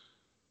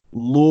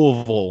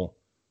 Louisville,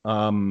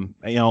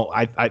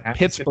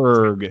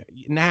 Pittsburgh,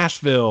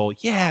 Nashville.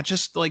 Yeah.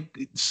 Just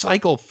like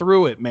cycle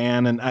through it,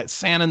 man. And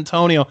San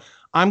Antonio,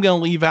 I'm going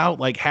to leave out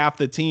like half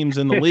the teams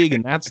in the league,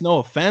 and that's no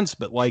offense,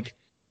 but like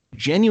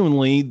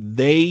genuinely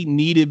they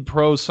needed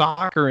pro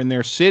soccer in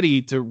their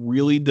city to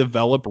really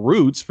develop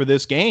roots for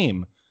this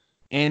game.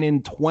 And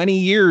in 20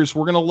 years,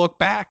 we're going to look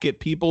back at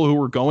people who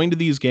were going to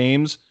these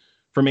games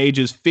from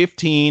ages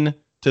 15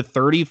 to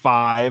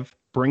 35,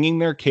 bringing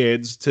their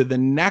kids, to the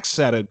next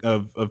set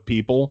of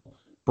people,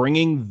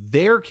 bringing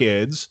their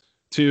kids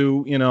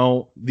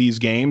to, these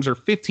games, or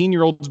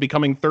 15-year-olds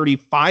becoming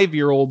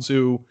 35-year-olds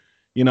who,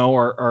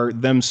 are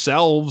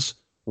themselves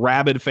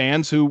rabid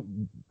fans who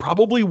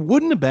probably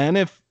wouldn't have been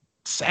if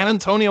San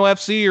Antonio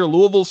FC or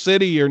Louisville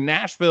City or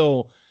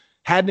Nashville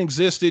hadn't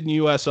existed in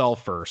USL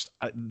first.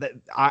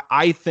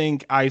 I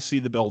think I see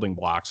the building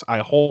blocks. I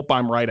hope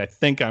I'm right. I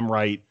think I'm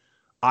right.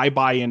 I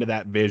buy into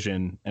that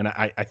vision, and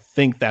I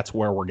think that's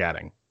where we're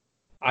getting.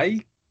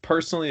 I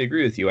personally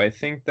agree with you. I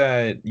think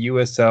that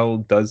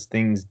USL does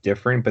things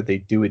different, but they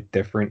do it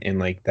different in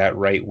like that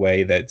right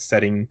way, that's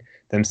setting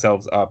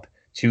themselves up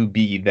to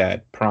be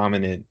that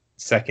prominent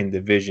second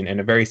division, and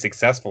a very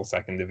successful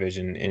second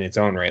division in its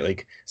own right.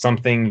 Like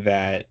something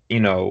that,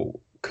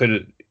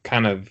 could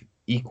kind of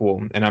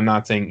equal, and I'm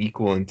not saying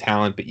equal in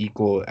talent, but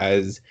equal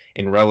as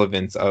in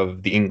relevance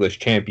of the English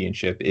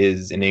Championship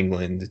is in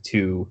England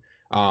to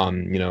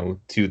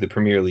the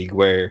Premier League,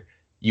 where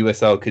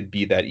USL could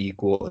be that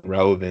equal in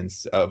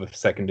relevance of a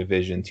second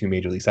division to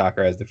Major League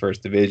Soccer as the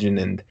first division.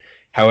 And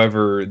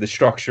however the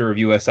structure of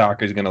US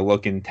soccer is going to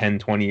look in 10,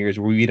 20 years,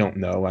 we don't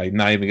know. I'm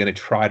not even going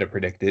to try to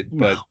predict it,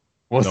 but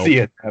we'll see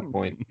at that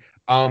point.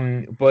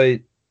 But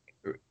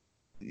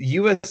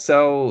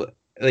USL,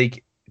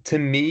 like, to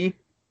me,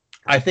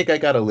 I think I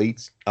got a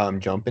late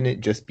jump in it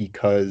just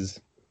because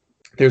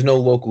there's no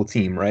local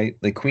team, right?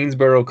 Like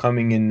Queensboro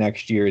coming in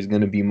next year is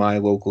going to be my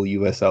local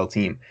USL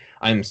team.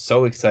 I'm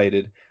so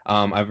excited.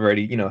 I've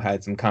already,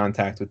 had some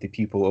contact with the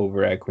people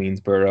over at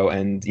Queensboro,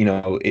 and,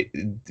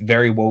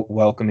 very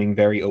welcoming,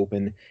 very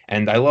open.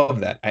 And I love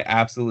that. I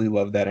absolutely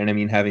love that. And I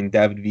mean, having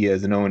David Villa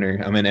as an owner,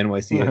 I'm an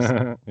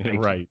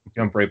NYCFC. Right.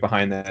 Jump right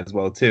behind that as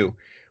well, too.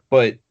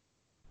 But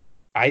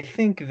I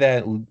think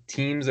that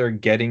teams are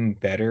getting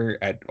better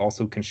at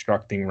also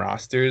constructing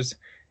rosters.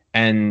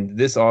 And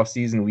this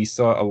offseason, we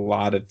saw a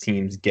lot of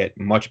teams get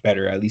much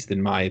better, at least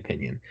in my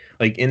opinion.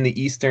 Like in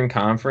the Eastern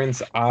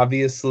Conference,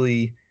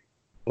 obviously,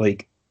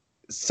 like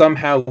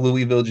somehow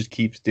Louisville just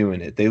keeps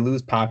doing it. They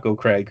lose Paco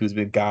Craig, who's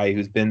been a guy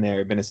who's been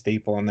there, been a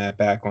staple on that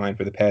back line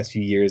for the past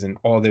few years, and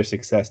all their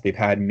success they've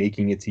had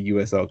making it to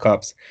USL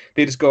Cups.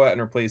 They just go out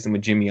and replace him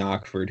with Jimmy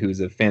Ockford,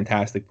 who's a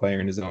fantastic player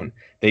in his own.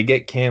 They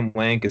get Cam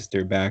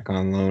Lancaster back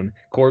on loan.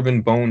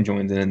 Corbin Bone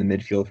joins in the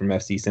midfield from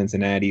FC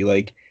Cincinnati.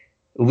 Like,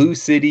 Lou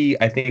City,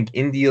 I think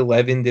Indy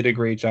 11 did a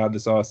great job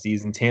this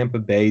offseason. Tampa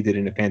Bay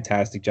did a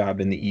fantastic job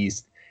in the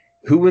East.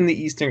 Who in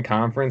the Eastern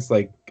Conference,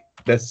 like,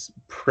 let's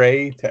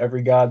pray to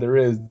every god there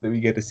is that we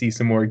get to see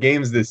some more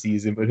games this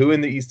season, but who in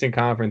the Eastern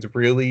Conference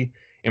really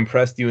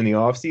impressed you in the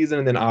offseason,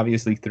 and then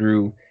obviously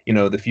through,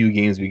 the few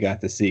games we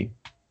got to see?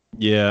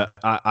 Yeah,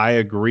 I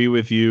agree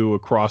with you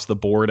across the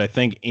board. I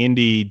think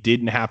Indy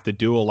didn't have to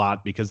do a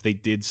lot because they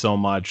did so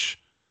much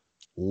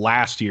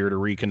last year to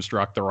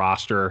reconstruct the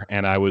roster,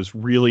 and I was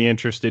really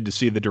interested to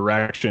see the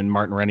direction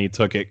Martin Rennie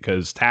took it,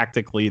 because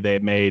tactically they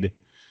had made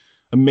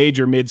a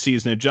major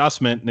midseason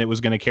adjustment, and it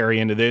was going to carry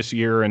into this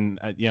year. And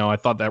I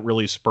thought that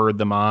really spurred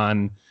them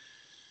on.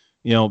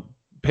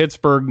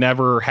 Pittsburgh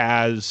never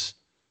has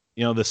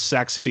the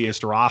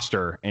sexiest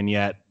roster, and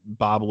yet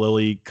Bob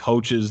Lilly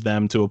coaches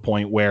them to a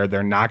point where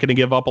they're not going to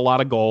give up a lot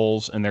of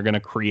goals, and they're going to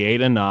create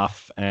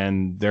enough,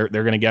 and they're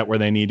going to get where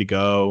they need to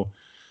go.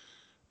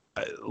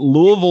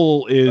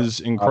 Louisville is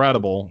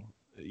incredible.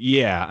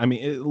 Yeah, I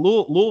mean,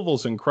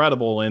 Louisville's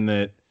incredible in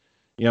that,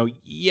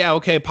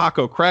 okay,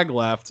 Paco Craig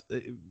left,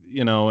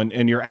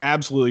 and you're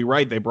absolutely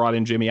right. They brought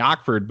in Jimmy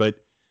Ockford,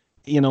 but,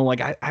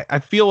 I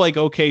feel like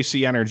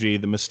OKC Energy,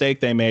 the mistake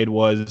they made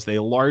was they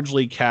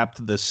largely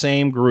kept the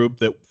same group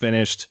that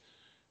finished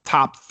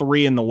top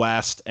 3 in the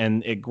West,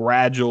 and it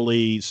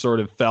gradually sort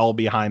of fell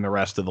behind the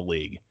rest of the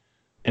league.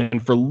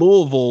 And for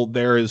Louisville,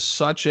 there is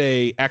such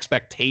a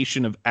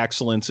expectation of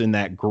excellence in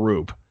that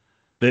group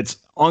that's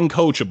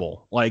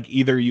uncoachable. Like,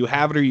 either you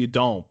have it or you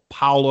don't.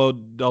 Paolo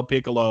Del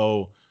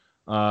Piccolo,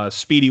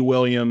 Speedy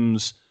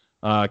Williams,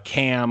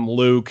 Cam,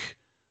 Luke,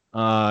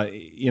 Niall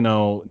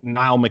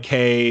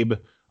McCabe,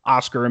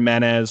 Oscar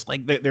Jimenez.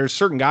 Like, there's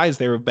certain guys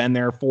there who have been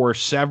there for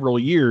several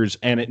years,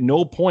 and at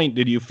no point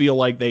did you feel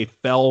like they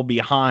fell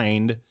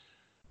behind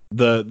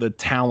the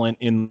talent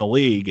in the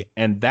league.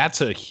 And that's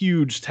a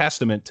huge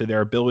testament to their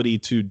ability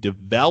to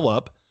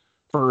develop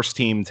first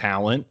team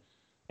talent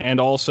and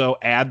also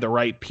add the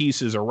right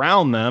pieces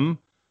around them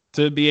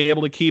to be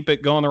able to keep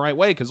it going the right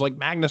way. Because like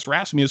Magnus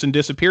Rasmussen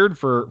disappeared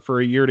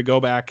for a year to go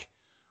back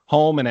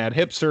home and had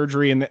hip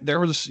surgery, and there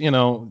was,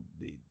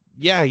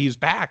 he's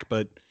back,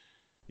 but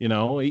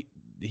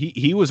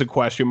he was a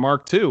question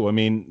mark too. I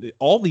mean,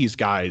 all these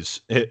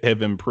guys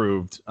have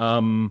improved.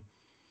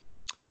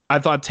 I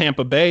thought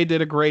Tampa Bay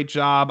did a great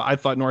job. I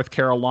thought North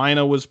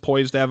Carolina was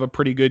poised to have a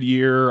pretty good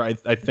year. I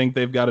think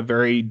they've got a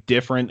very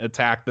different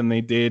attack than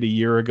they did a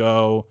year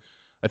ago.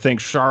 I think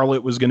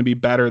Charlotte was going to be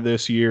better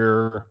this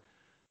year.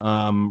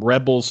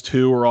 Red Bulls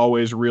too are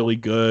always really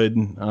good.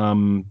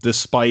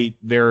 Despite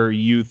their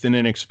youth and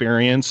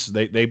inexperience,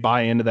 they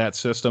buy into that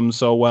system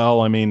so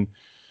well. I mean,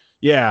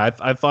 yeah,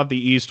 I thought the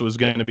East was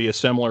going to be a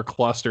similar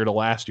cluster to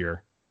last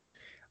year.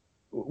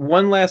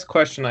 One last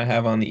question I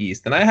have on the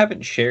East, and I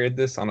haven't shared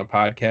this on a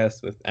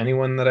podcast with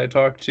anyone that I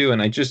talked to,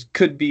 and I just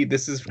could be,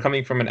 this is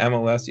coming from an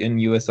MLS and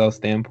USL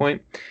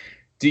standpoint.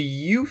 Do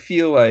you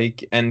feel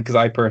like, and because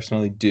I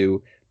personally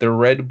do, the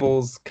Red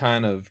Bulls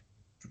kind of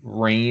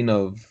reign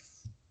of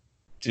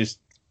just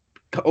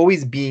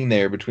always being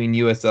there between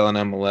USL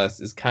and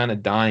MLS is kind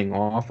of dying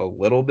off a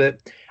little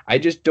bit? I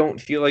just don't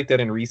feel like that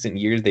in recent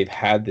years they've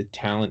had the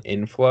talent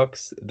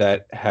influx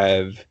that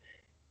have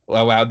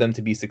allowed them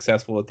to be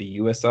successful at the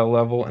USL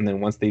level, and then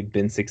once they've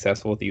been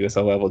successful at the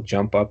USL level,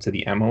 jump up to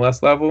the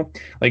MLS level.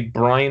 Like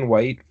Brian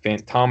White,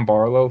 Tom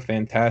Barlow,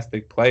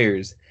 fantastic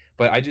players,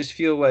 but I just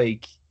feel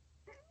like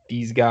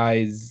these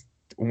guys,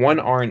 one,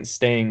 aren't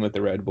staying with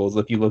the Red Bulls.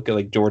 If you look at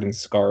like Jordan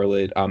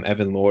Scarlett,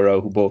 Evan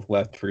Loro, who both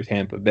left for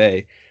Tampa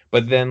Bay,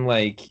 but then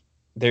like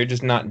they're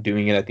just not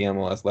doing it at the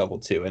MLS level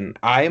too, and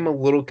I am a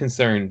little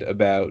concerned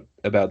about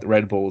the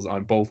Red Bulls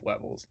on both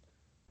levels.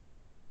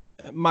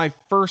 My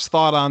first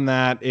thought on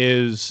that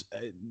is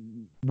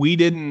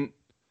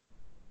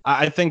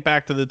I think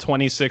back to the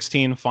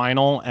 2016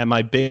 final, and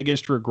my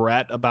biggest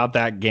regret about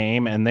that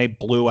game, and they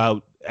blew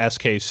out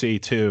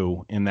SKC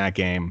too in that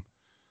game.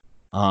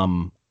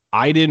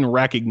 I didn't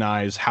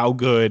recognize how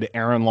good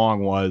Aaron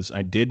Long was.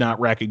 I did not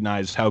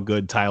recognize how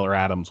good Tyler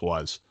Adams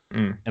was.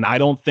 And I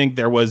don't think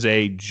there was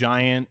a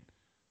giant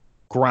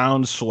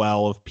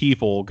groundswell of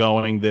people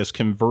going, this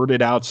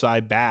converted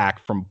outside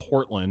back from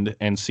Portland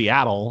and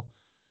Seattle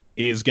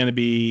is going to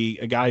be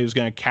a guy who's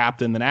going to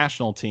captain the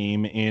national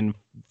team in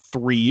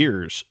 3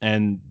 years.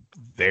 And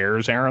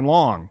there's Aaron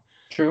Long.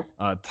 True.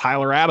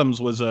 Tyler Adams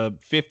was a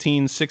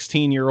 15,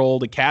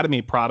 16-year-old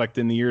academy product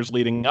in the years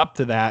leading up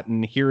to that,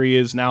 and here he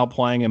is now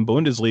playing in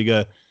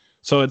Bundesliga.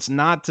 So it's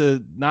not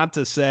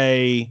to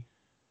say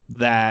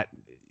that,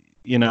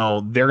 they're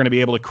going to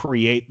be able to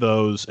create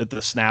those at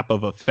the snap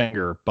of a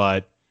finger,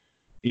 but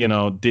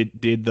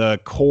did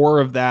the core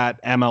of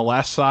that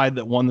MLS side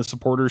that won the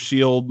Supporters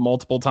Shield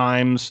multiple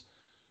times,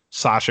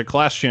 Sasha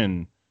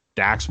Kleshin,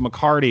 Dax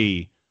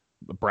McCarty,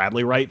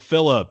 Bradley Wright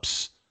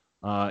Phillips,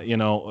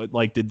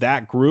 did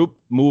that group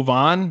move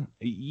on?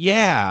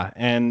 Yeah.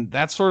 And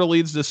that sort of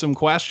leads to some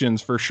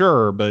questions for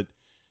sure. But,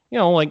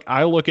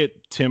 I look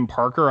at Tim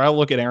Parker, I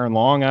look at Aaron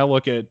Long, I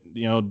look at,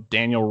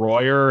 Daniel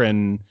Royer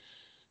and,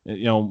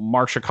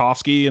 Mark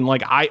Shakovsky. And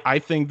I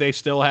think they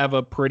still have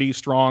a pretty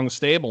strong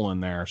stable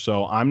in there.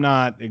 So I'm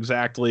not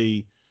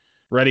exactly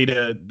ready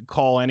to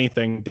call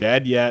anything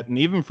dead yet. And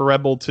even for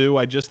Red Bull 2,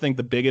 I just think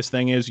the biggest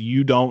thing is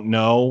you don't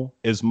know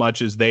as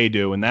much as they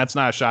do. And that's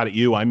not a shot at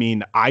you. I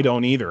mean, I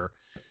don't either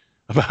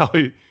about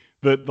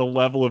the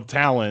level of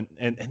talent,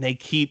 and they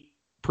keep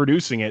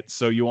producing it.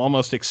 So you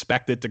almost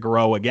expect it to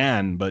grow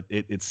again. But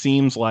it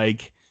seems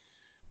like,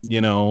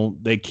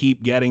 they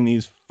keep getting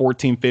these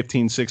 14,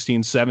 15,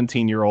 16,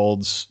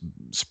 17-year-olds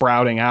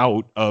sprouting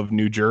out of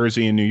New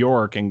Jersey and New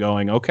York and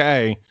going,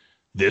 okay,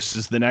 this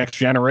is the next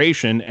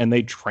generation, and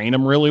they train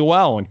them really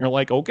well. And you're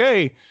like,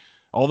 okay,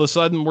 all of a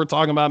sudden we're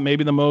talking about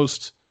maybe the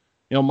most,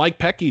 Mike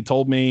Pecky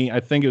told me, I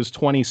think it was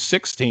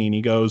 2016.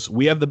 He goes,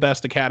 we have the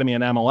best academy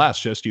in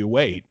MLS. Just you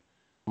wait.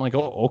 I'm like,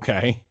 oh,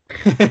 okay.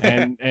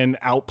 and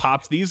out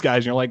pops these guys.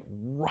 And you're like,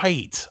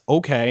 right.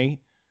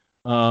 Okay.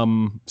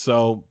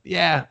 So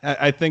yeah,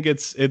 I think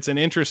it's an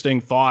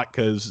interesting thought,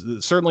 because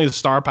certainly the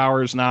star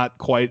power is not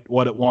quite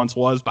what it once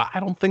was, but I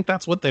don't think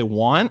that's what they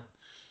want.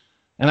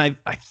 And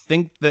I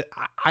think that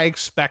I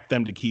expect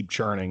them to keep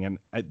churning, and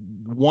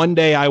one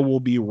day I will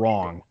be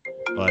wrong,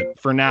 but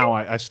for now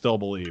I still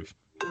believe.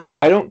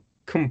 I don't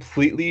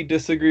completely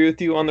disagree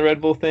with you on the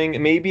Red Bull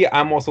thing. Maybe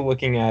I'm also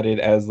looking at it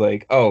as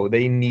like, oh,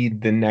 they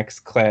need the next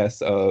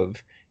class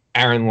of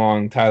Aaron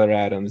Long, Tyler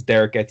Adams,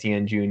 Derek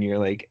Etienne Jr.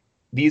 Like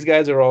these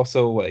guys are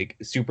also like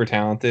super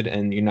talented,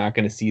 and you're not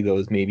going to see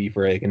those maybe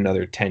for like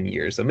another 10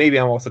 years. So maybe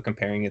I'm also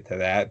comparing it to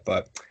that,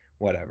 but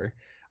whatever.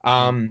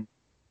 Um,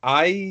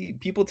 I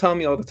people tell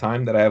me all the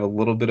time that I have a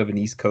little bit of an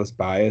East Coast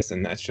bias,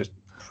 and that's just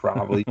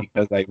probably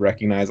because I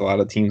recognize a lot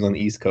of teams on the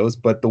East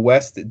Coast. But the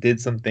West did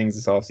some things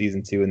this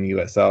offseason too in the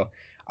USL.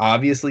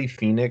 Obviously,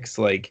 Phoenix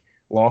like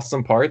lost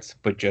some parts,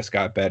 but just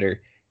got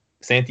better.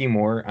 Santi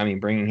Moore, I mean,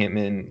 bringing him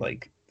in,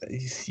 like,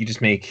 you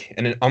just make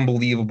an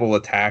unbelievable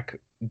attack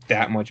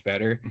that much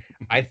better.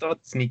 I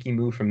thought the sneaky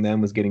move from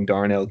them was getting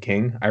Darnell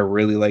King. I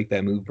really like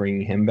that move,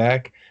 bringing him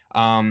back.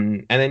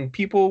 And then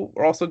people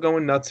are also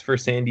going nuts for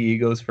San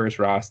Diego's first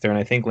roster, and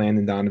I think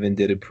Landon Donovan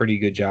did a pretty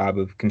good job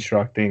of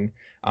constructing,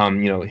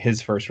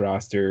 his first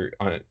roster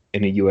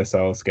in a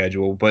USL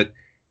schedule. But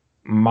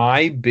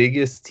my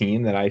biggest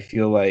team that I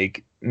feel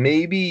like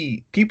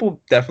maybe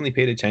people definitely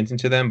paid attention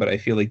to them, but I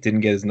feel like didn't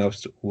get as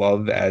enough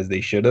love as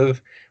they should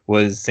have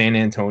was San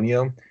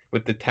Antonio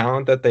with the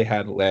talent that they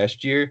had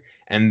last year,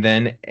 and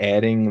then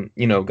adding,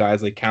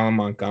 guys like Callum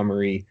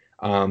Montgomery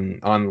on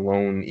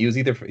loan. He's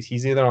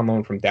either on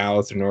loan from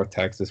Dallas or North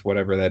Texas,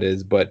 whatever that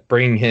is, but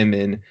bringing him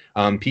in,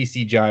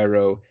 PC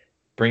Gyro,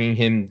 bringing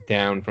him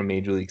down from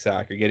Major League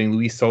Soccer, getting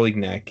Luis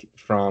Solignac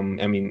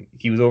I mean,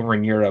 he was over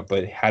in Europe,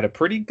 but had a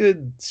pretty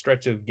good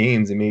stretch of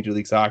games in Major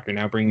League Soccer.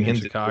 Now bringing him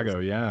Chicago,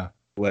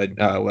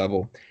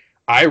 level.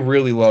 I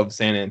really love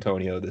San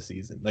Antonio this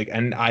season. Like,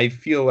 and I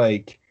feel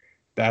like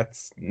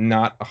that's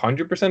not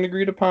 100%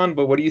 agreed upon,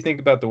 but what do you think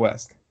about the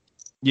West?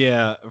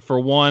 Yeah, for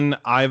one,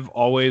 I've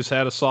always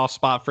had a soft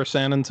spot for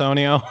San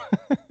Antonio.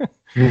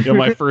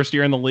 My first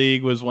year in the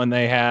league was when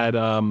they had,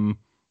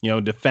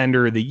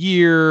 Defender of the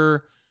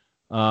Year,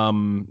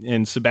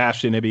 and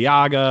Sebastian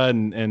Ibeagha,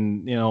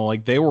 and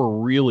like they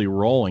were really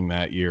rolling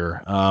that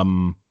year.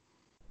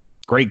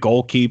 Great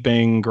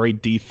goalkeeping,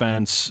 great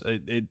defense.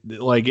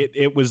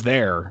 It was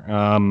there.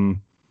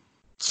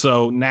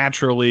 So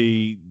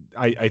naturally,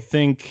 I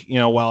think,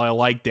 while I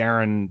like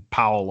Darren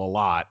Powell a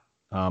lot,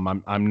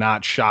 I'm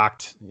not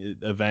shocked.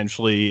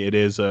 Eventually, it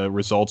is a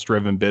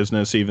results-driven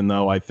business, even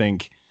though I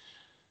think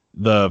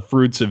the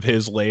fruits of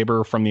his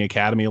labor from the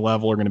academy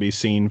level are going to be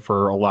seen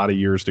for a lot of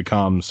years to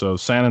come. So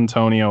San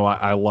Antonio,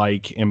 I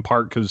like in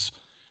part because,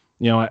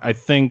 I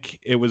think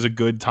it was a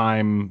good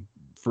time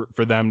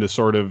for them to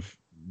sort of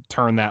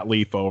turn that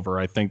leaf over.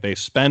 I think they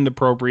spend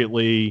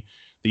appropriately.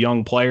 The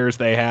young players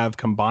they have,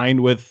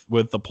 combined with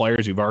the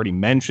players you've already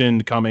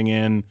mentioned coming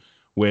in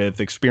with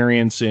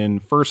experience in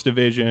first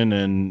division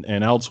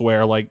and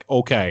elsewhere, like,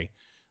 okay,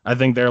 I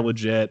think they're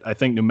legit. I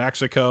think New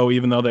Mexico,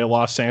 even though they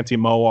lost Santi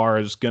Moar,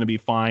 is going to be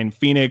fine.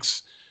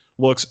 Phoenix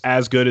looks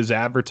as good as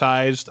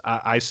advertised.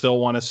 I still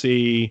want to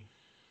see,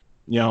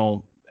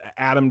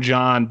 Adam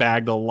John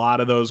bagged a lot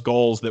of those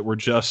goals that were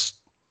just,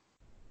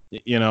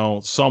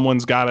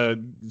 someone's got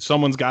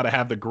to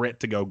have the grit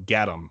to go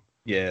get them.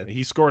 Yeah,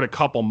 he scored a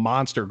couple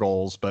monster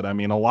goals, but I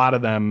mean, a lot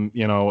of them,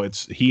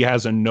 he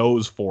has a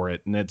nose for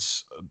it, and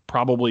it's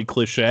probably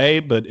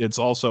cliche, but it's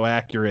also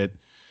accurate.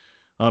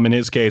 In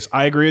his case,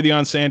 I agree with you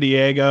on San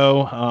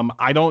Diego.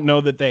 I don't know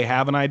that they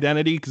have an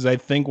identity, because I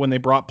think when they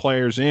brought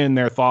players in,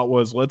 their thought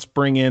was, let's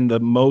bring in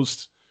the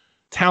most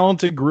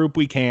talented group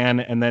we can,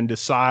 and then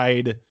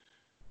decide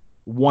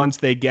once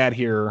they get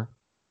here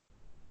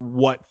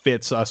what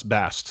fits us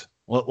best.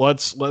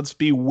 Let's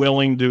be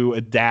willing to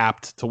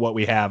adapt to what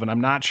we have. And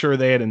I'm not sure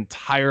they had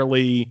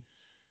entirely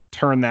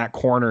turned that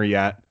corner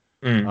yet.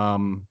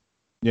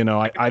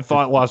 I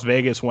thought Las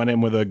Vegas went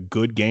in with a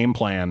good game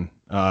plan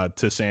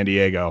to San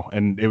Diego,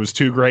 and it was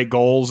 2 great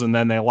goals, and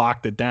then they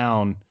locked it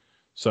down.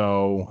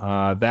 So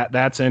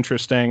that's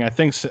interesting. I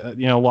think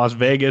Las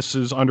Vegas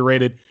is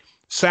underrated.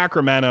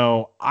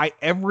 Sacramento,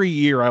 every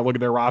year I look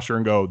at their roster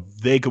and go,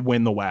 they could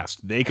win the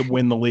West. They could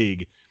win the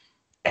league.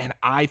 And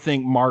I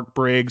think Mark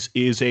Briggs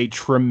is a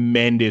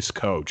tremendous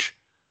coach.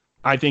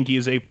 I think he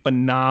is a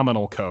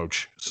phenomenal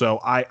coach. So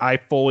I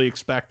fully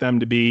expect them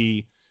to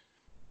be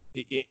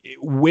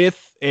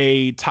with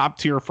a top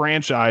tier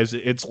franchise.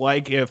 It's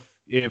like if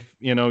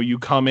you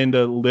come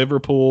into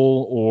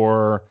Liverpool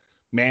or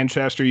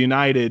Manchester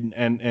United,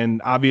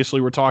 and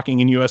obviously we're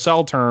talking in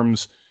USL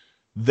terms,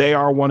 they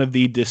are one of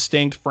the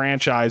distinct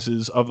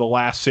franchises of the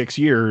last 6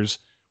 years.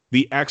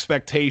 The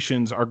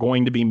expectations are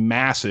going to be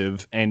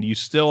massive, and you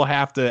still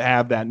have to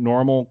have that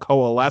normal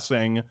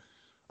coalescing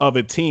of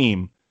a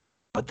team.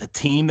 But the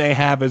team they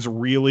have is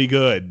really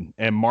good,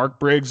 and Mark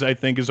Briggs, I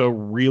think, is a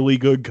really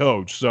good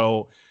coach.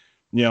 So,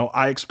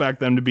 I expect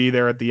them to be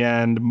there at the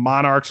end.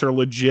 Monarchs are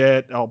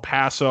legit. El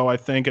Paso, I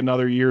think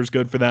another year is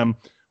good for them.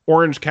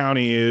 Orange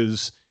County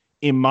is,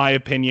 in my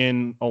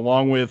opinion,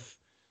 along with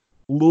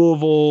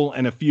Louisville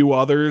and a few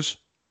others,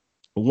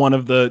 one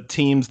of the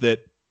teams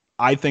that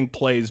I think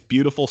plays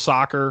beautiful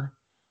soccer,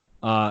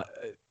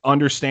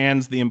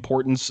 understands the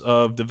importance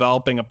of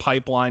developing a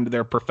pipeline to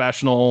their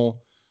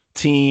professional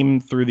team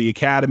through the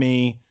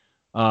academy,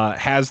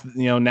 has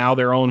now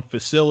their own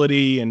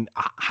facility, and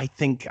I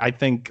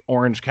think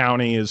Orange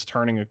County is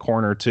turning a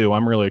corner too.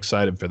 I'm really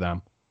excited for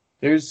them.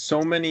 There's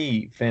so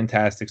many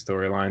fantastic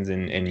storylines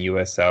in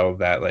USL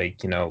that,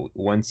 like,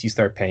 once you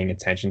start paying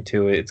attention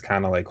to it, it's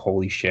kind of like,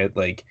 holy shit.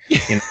 Like,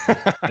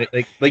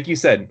 like you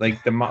said,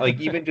 like like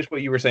even just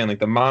what you were saying, like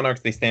the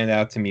Monarchs, they stand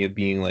out to me of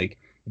being like,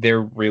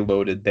 they're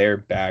reloaded, they're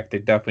back. They're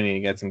definitely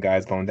gonna get some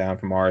guys going down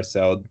from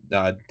RSL.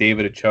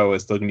 David Ochoa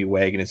is still gonna be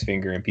wagging his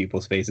finger in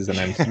people's faces, and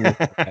I'm here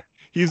for that.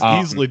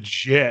 He's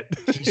legit.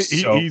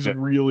 He's good.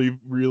 really,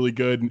 really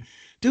good.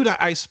 Dude,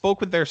 I spoke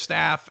with their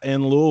staff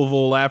in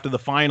Louisville after the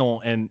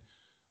final, and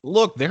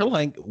look, they're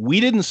like, we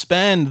didn't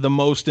spend the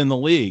most in the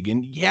league.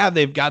 And yeah,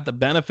 they've got the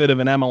benefit of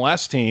an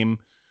MLS team,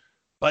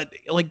 but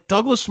like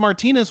Douglas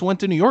Martinez went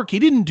to New York. He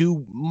didn't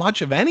do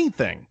much of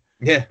anything.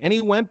 Yeah. And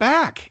he went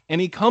back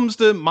and he comes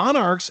to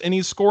Monarchs and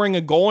he's scoring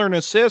a goal or an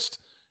assist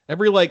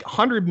every like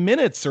 100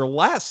 minutes or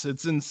less.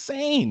 It's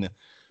insane.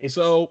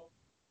 So,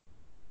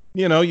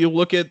 you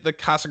look at the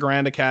Casa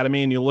Grande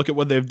Academy and you look at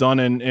what they've done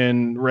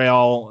in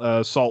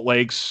Real Salt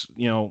Lake's,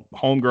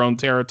 homegrown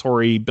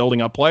territory,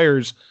 building up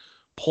players,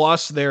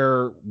 plus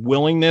their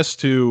willingness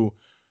to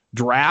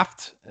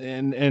draft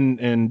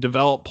and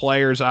develop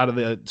players out of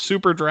the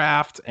super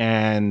draft.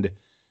 And,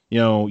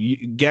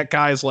 you get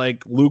guys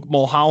like Luke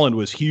Mulholland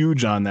was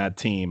huge on that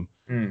team.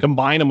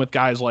 Combine them with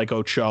guys like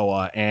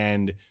Ochoa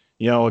and,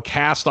 a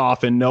cast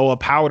off and Noah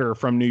Powder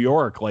from New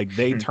York. Like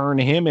they turn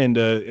him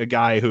into a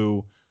guy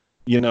who,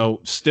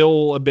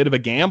 still a bit of a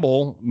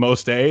gamble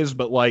most days,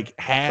 but like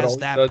has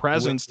that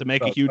presence to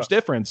make a huge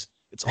difference.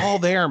 It's all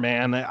there,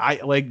 man.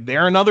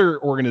 They're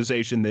another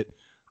organization that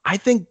I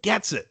think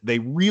gets it. They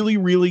really,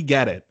 really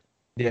get it.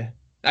 Yeah.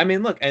 I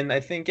mean, look, and I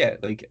think,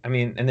 and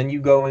then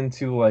you go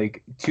into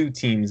like two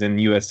teams in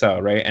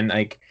USL, right? And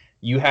like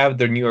you have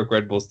the New York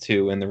Red Bulls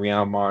too, and the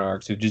Real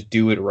Monarchs who just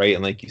do it right.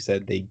 And like you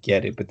said, they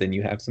get it. But then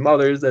you have some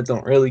others that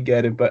don't really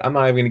get it. But I'm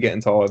not even going to get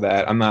into all of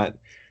that. I'm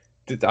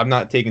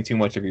not taking too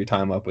much of your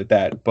time up with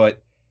that.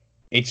 But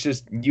it's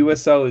just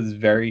USL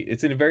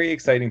it's a very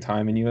exciting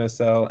time in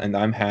USL, and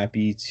I'm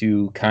happy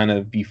to kind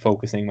of be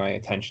focusing my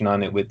attention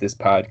on it with this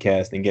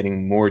podcast and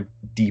getting more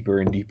deeper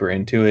and deeper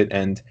into it.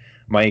 And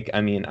Mike,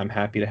 I mean, I'm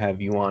happy to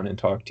have you on and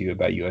talk to you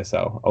about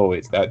USL.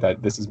 Always.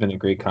 That this has been a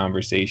great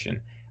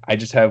conversation. I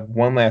just have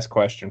one last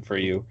question for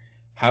you.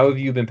 How have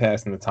you been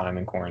passing the time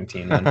in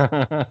quarantine,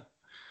 then?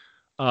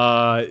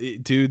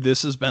 Dude,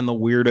 this has been the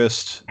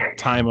weirdest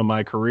time of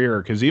my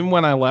career, because even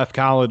when I left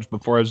college,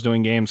 before I was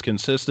doing games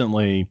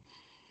consistently,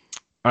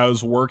 I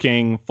was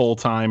working full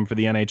time for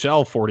the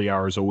NHL 40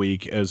 hours a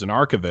week as an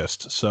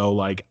archivist. So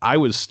like I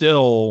was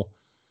still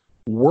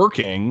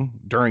working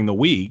during the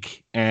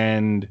week,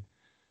 and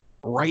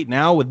right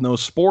now with no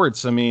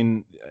sports, I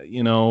mean,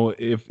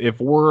 if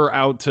we're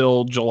out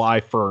till July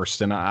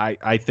 1st, and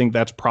I think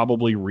that's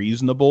probably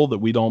reasonable that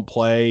we don't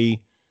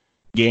play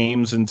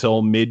games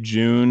until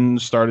mid-June,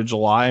 start of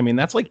July. I mean,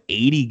 that's like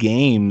 80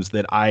 games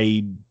that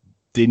I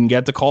didn't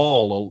get to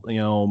call,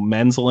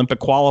 men's Olympic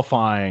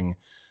qualifying.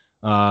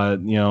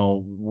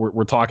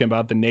 We're talking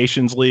about the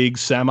Nations League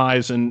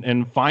semis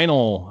and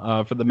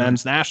final for the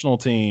men's national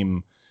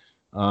team.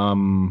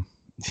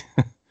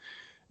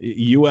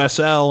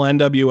 USL,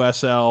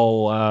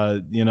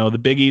 NWSL, the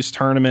Big East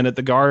tournament at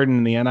the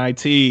Garden, the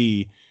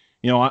NIT.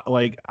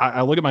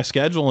 I look at my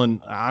schedule and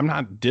I'm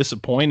not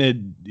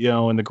disappointed,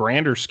 in the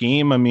grander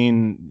scheme. I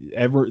mean,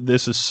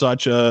 this is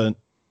such a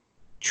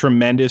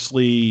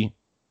tremendously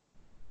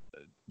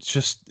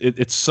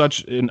it's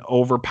such an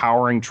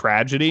overpowering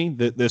tragedy,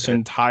 that this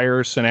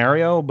entire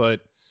scenario.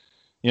 But,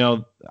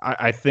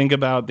 I think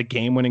about the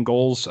game-winning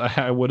goals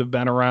I would have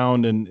been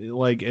around, and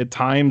like at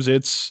times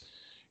it's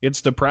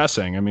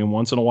depressing. I mean,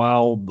 once in a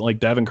while, like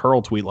Devin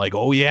Curl tweet like,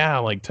 "Oh yeah,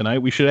 like tonight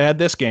we should add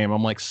this game."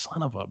 I'm like,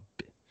 son of a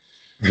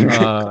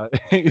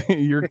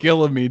you're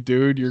killing me,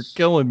 dude. You're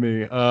killing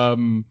me.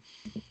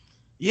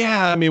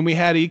 Yeah, I mean, we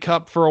had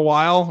E-Cup for a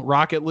while,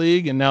 Rocket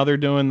League, and now they're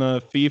doing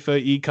the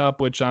FIFA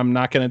E-Cup, which I'm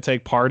not going to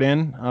take part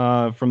in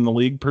from the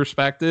league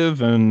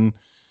perspective, and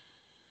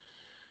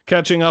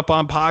catching up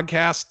on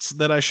podcasts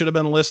that I should have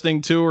been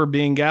listening to or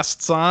being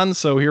guests on.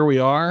 So here we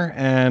are.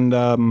 And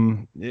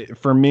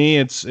for me,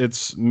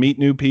 it's meet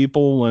new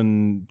people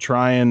and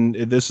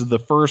this is the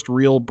first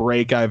real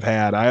break I've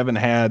had. I haven't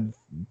had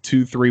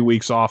 2-3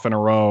 weeks off in a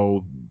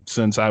row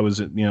since I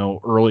was,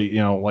 early,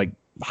 like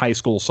high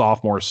school,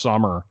 sophomore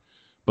summer,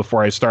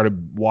 before I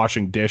started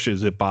washing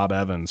dishes at Bob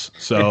Evans.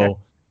 So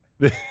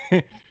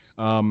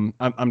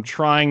I'm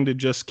trying to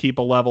just keep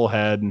a level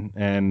head,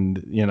 and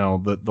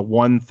the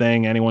one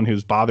thing, anyone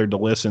who's bothered to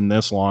listen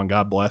this long,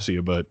 God bless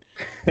you. But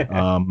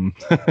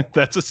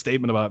that's a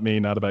statement about me,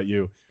 not about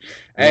you.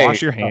 Hey,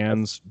 wash your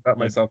hands. About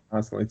myself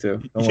constantly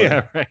too.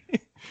 Yeah,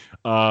 right.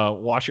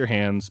 Wash your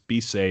hands, be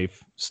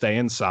safe, stay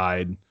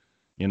inside,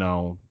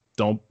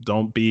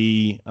 don't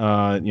be,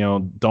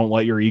 don't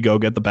let your ego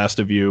get the best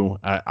of you.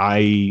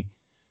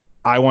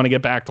 I want to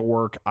get back to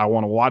work. I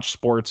want to watch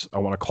sports. I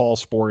want to call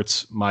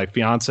sports. My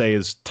fiance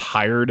is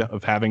tired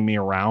of having me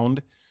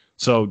around.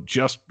 So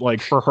just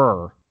like for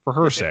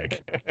her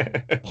sake,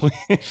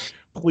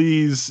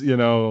 please,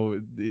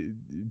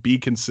 be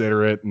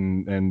considerate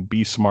and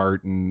be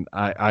smart. And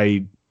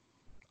I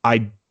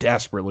I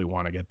desperately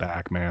want to get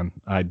back, man.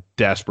 I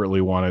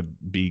desperately want to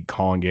be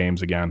calling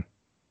games again.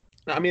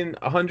 I mean,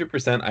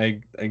 100%.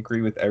 I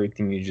agree with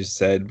everything you just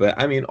said, but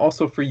I mean,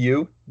 also for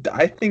you,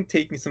 I think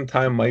taking some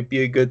time might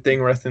be a good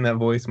thing. Resting that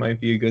voice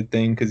might be a good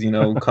thing because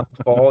come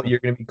fall, you're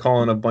going to be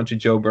calling a bunch of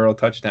Joe Burrow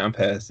touchdown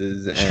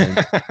passes, and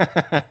it's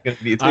going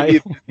to be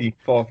a busy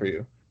fall for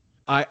you.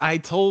 I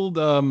told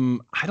I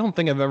don't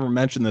think I've ever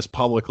mentioned this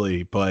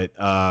publicly, but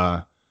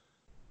at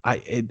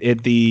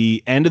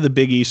the end of the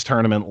Big East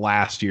tournament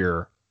last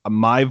year,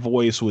 my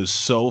voice was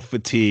so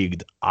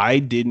fatigued. I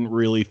didn't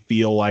really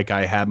feel like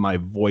I had my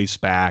voice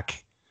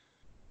back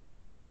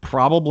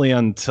probably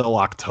until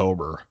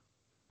October.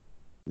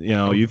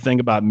 You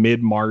think about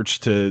mid-March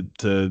to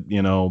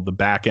the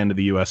back end of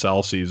the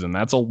USL season.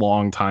 That's a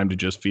long time to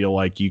just feel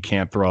like you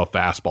can't throw a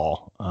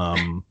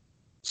fastball.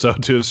 So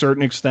to a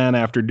certain extent,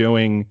 after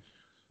doing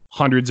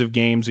hundreds of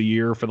games a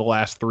year for the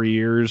last 3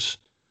 years,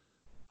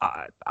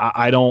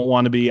 I don't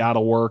want to be out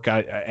of work.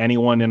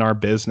 Anyone in our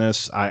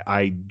business,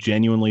 I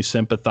genuinely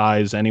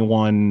sympathize.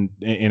 Anyone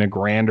in a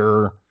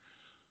grander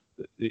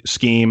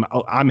scheme,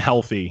 I'm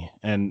healthy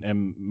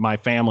and my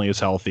family is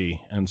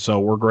healthy. And so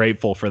we're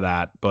grateful for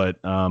that.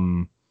 But,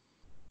 from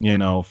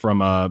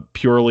a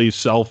purely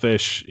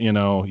selfish,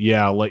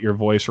 let your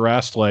voice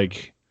rest.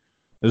 Like,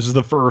 this is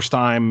the first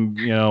time,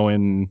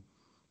 in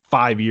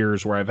 5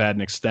 years where I've had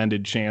an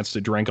extended chance to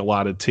drink a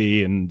lot of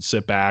tea and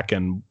sit back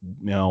and,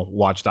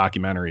 watch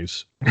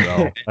documentaries.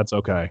 So that's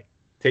okay.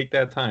 Take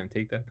that time.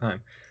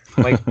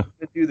 Like,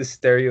 do the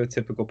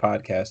stereotypical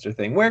podcaster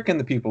thing. Where can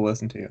the people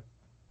listen to you?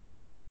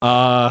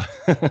 All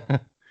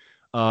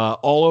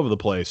over the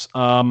place.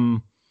 My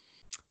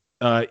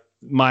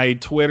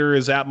Twitter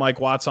is at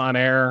Mike Watts on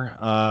air.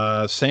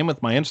 Same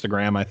with my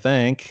Instagram, I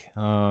think.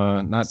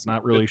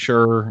 Not really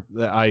sure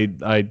that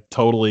I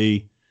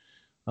totally,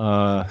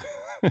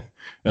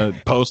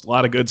 post a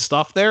lot of good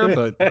stuff there,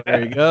 but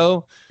there you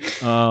go.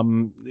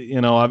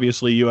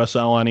 Obviously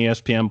USL on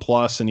ESPN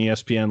Plus and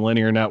ESPN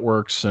linear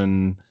networks,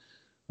 and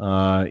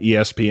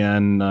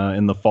ESPN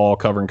in the fall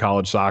covering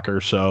college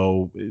soccer.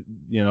 So,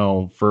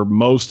 for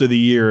most of the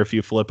year, if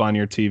you flip on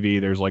your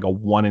TV, there's like a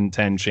 1 in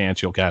 10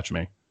 chance you'll catch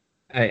me.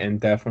 And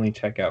definitely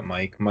check out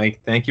Mike.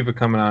 Mike, thank you for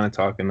coming on and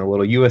talking a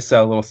little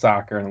USL, a little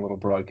soccer, and a little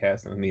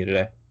broadcasting with me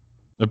today.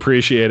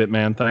 Appreciate it,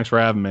 man. Thanks for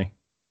having me.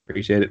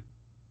 Appreciate it.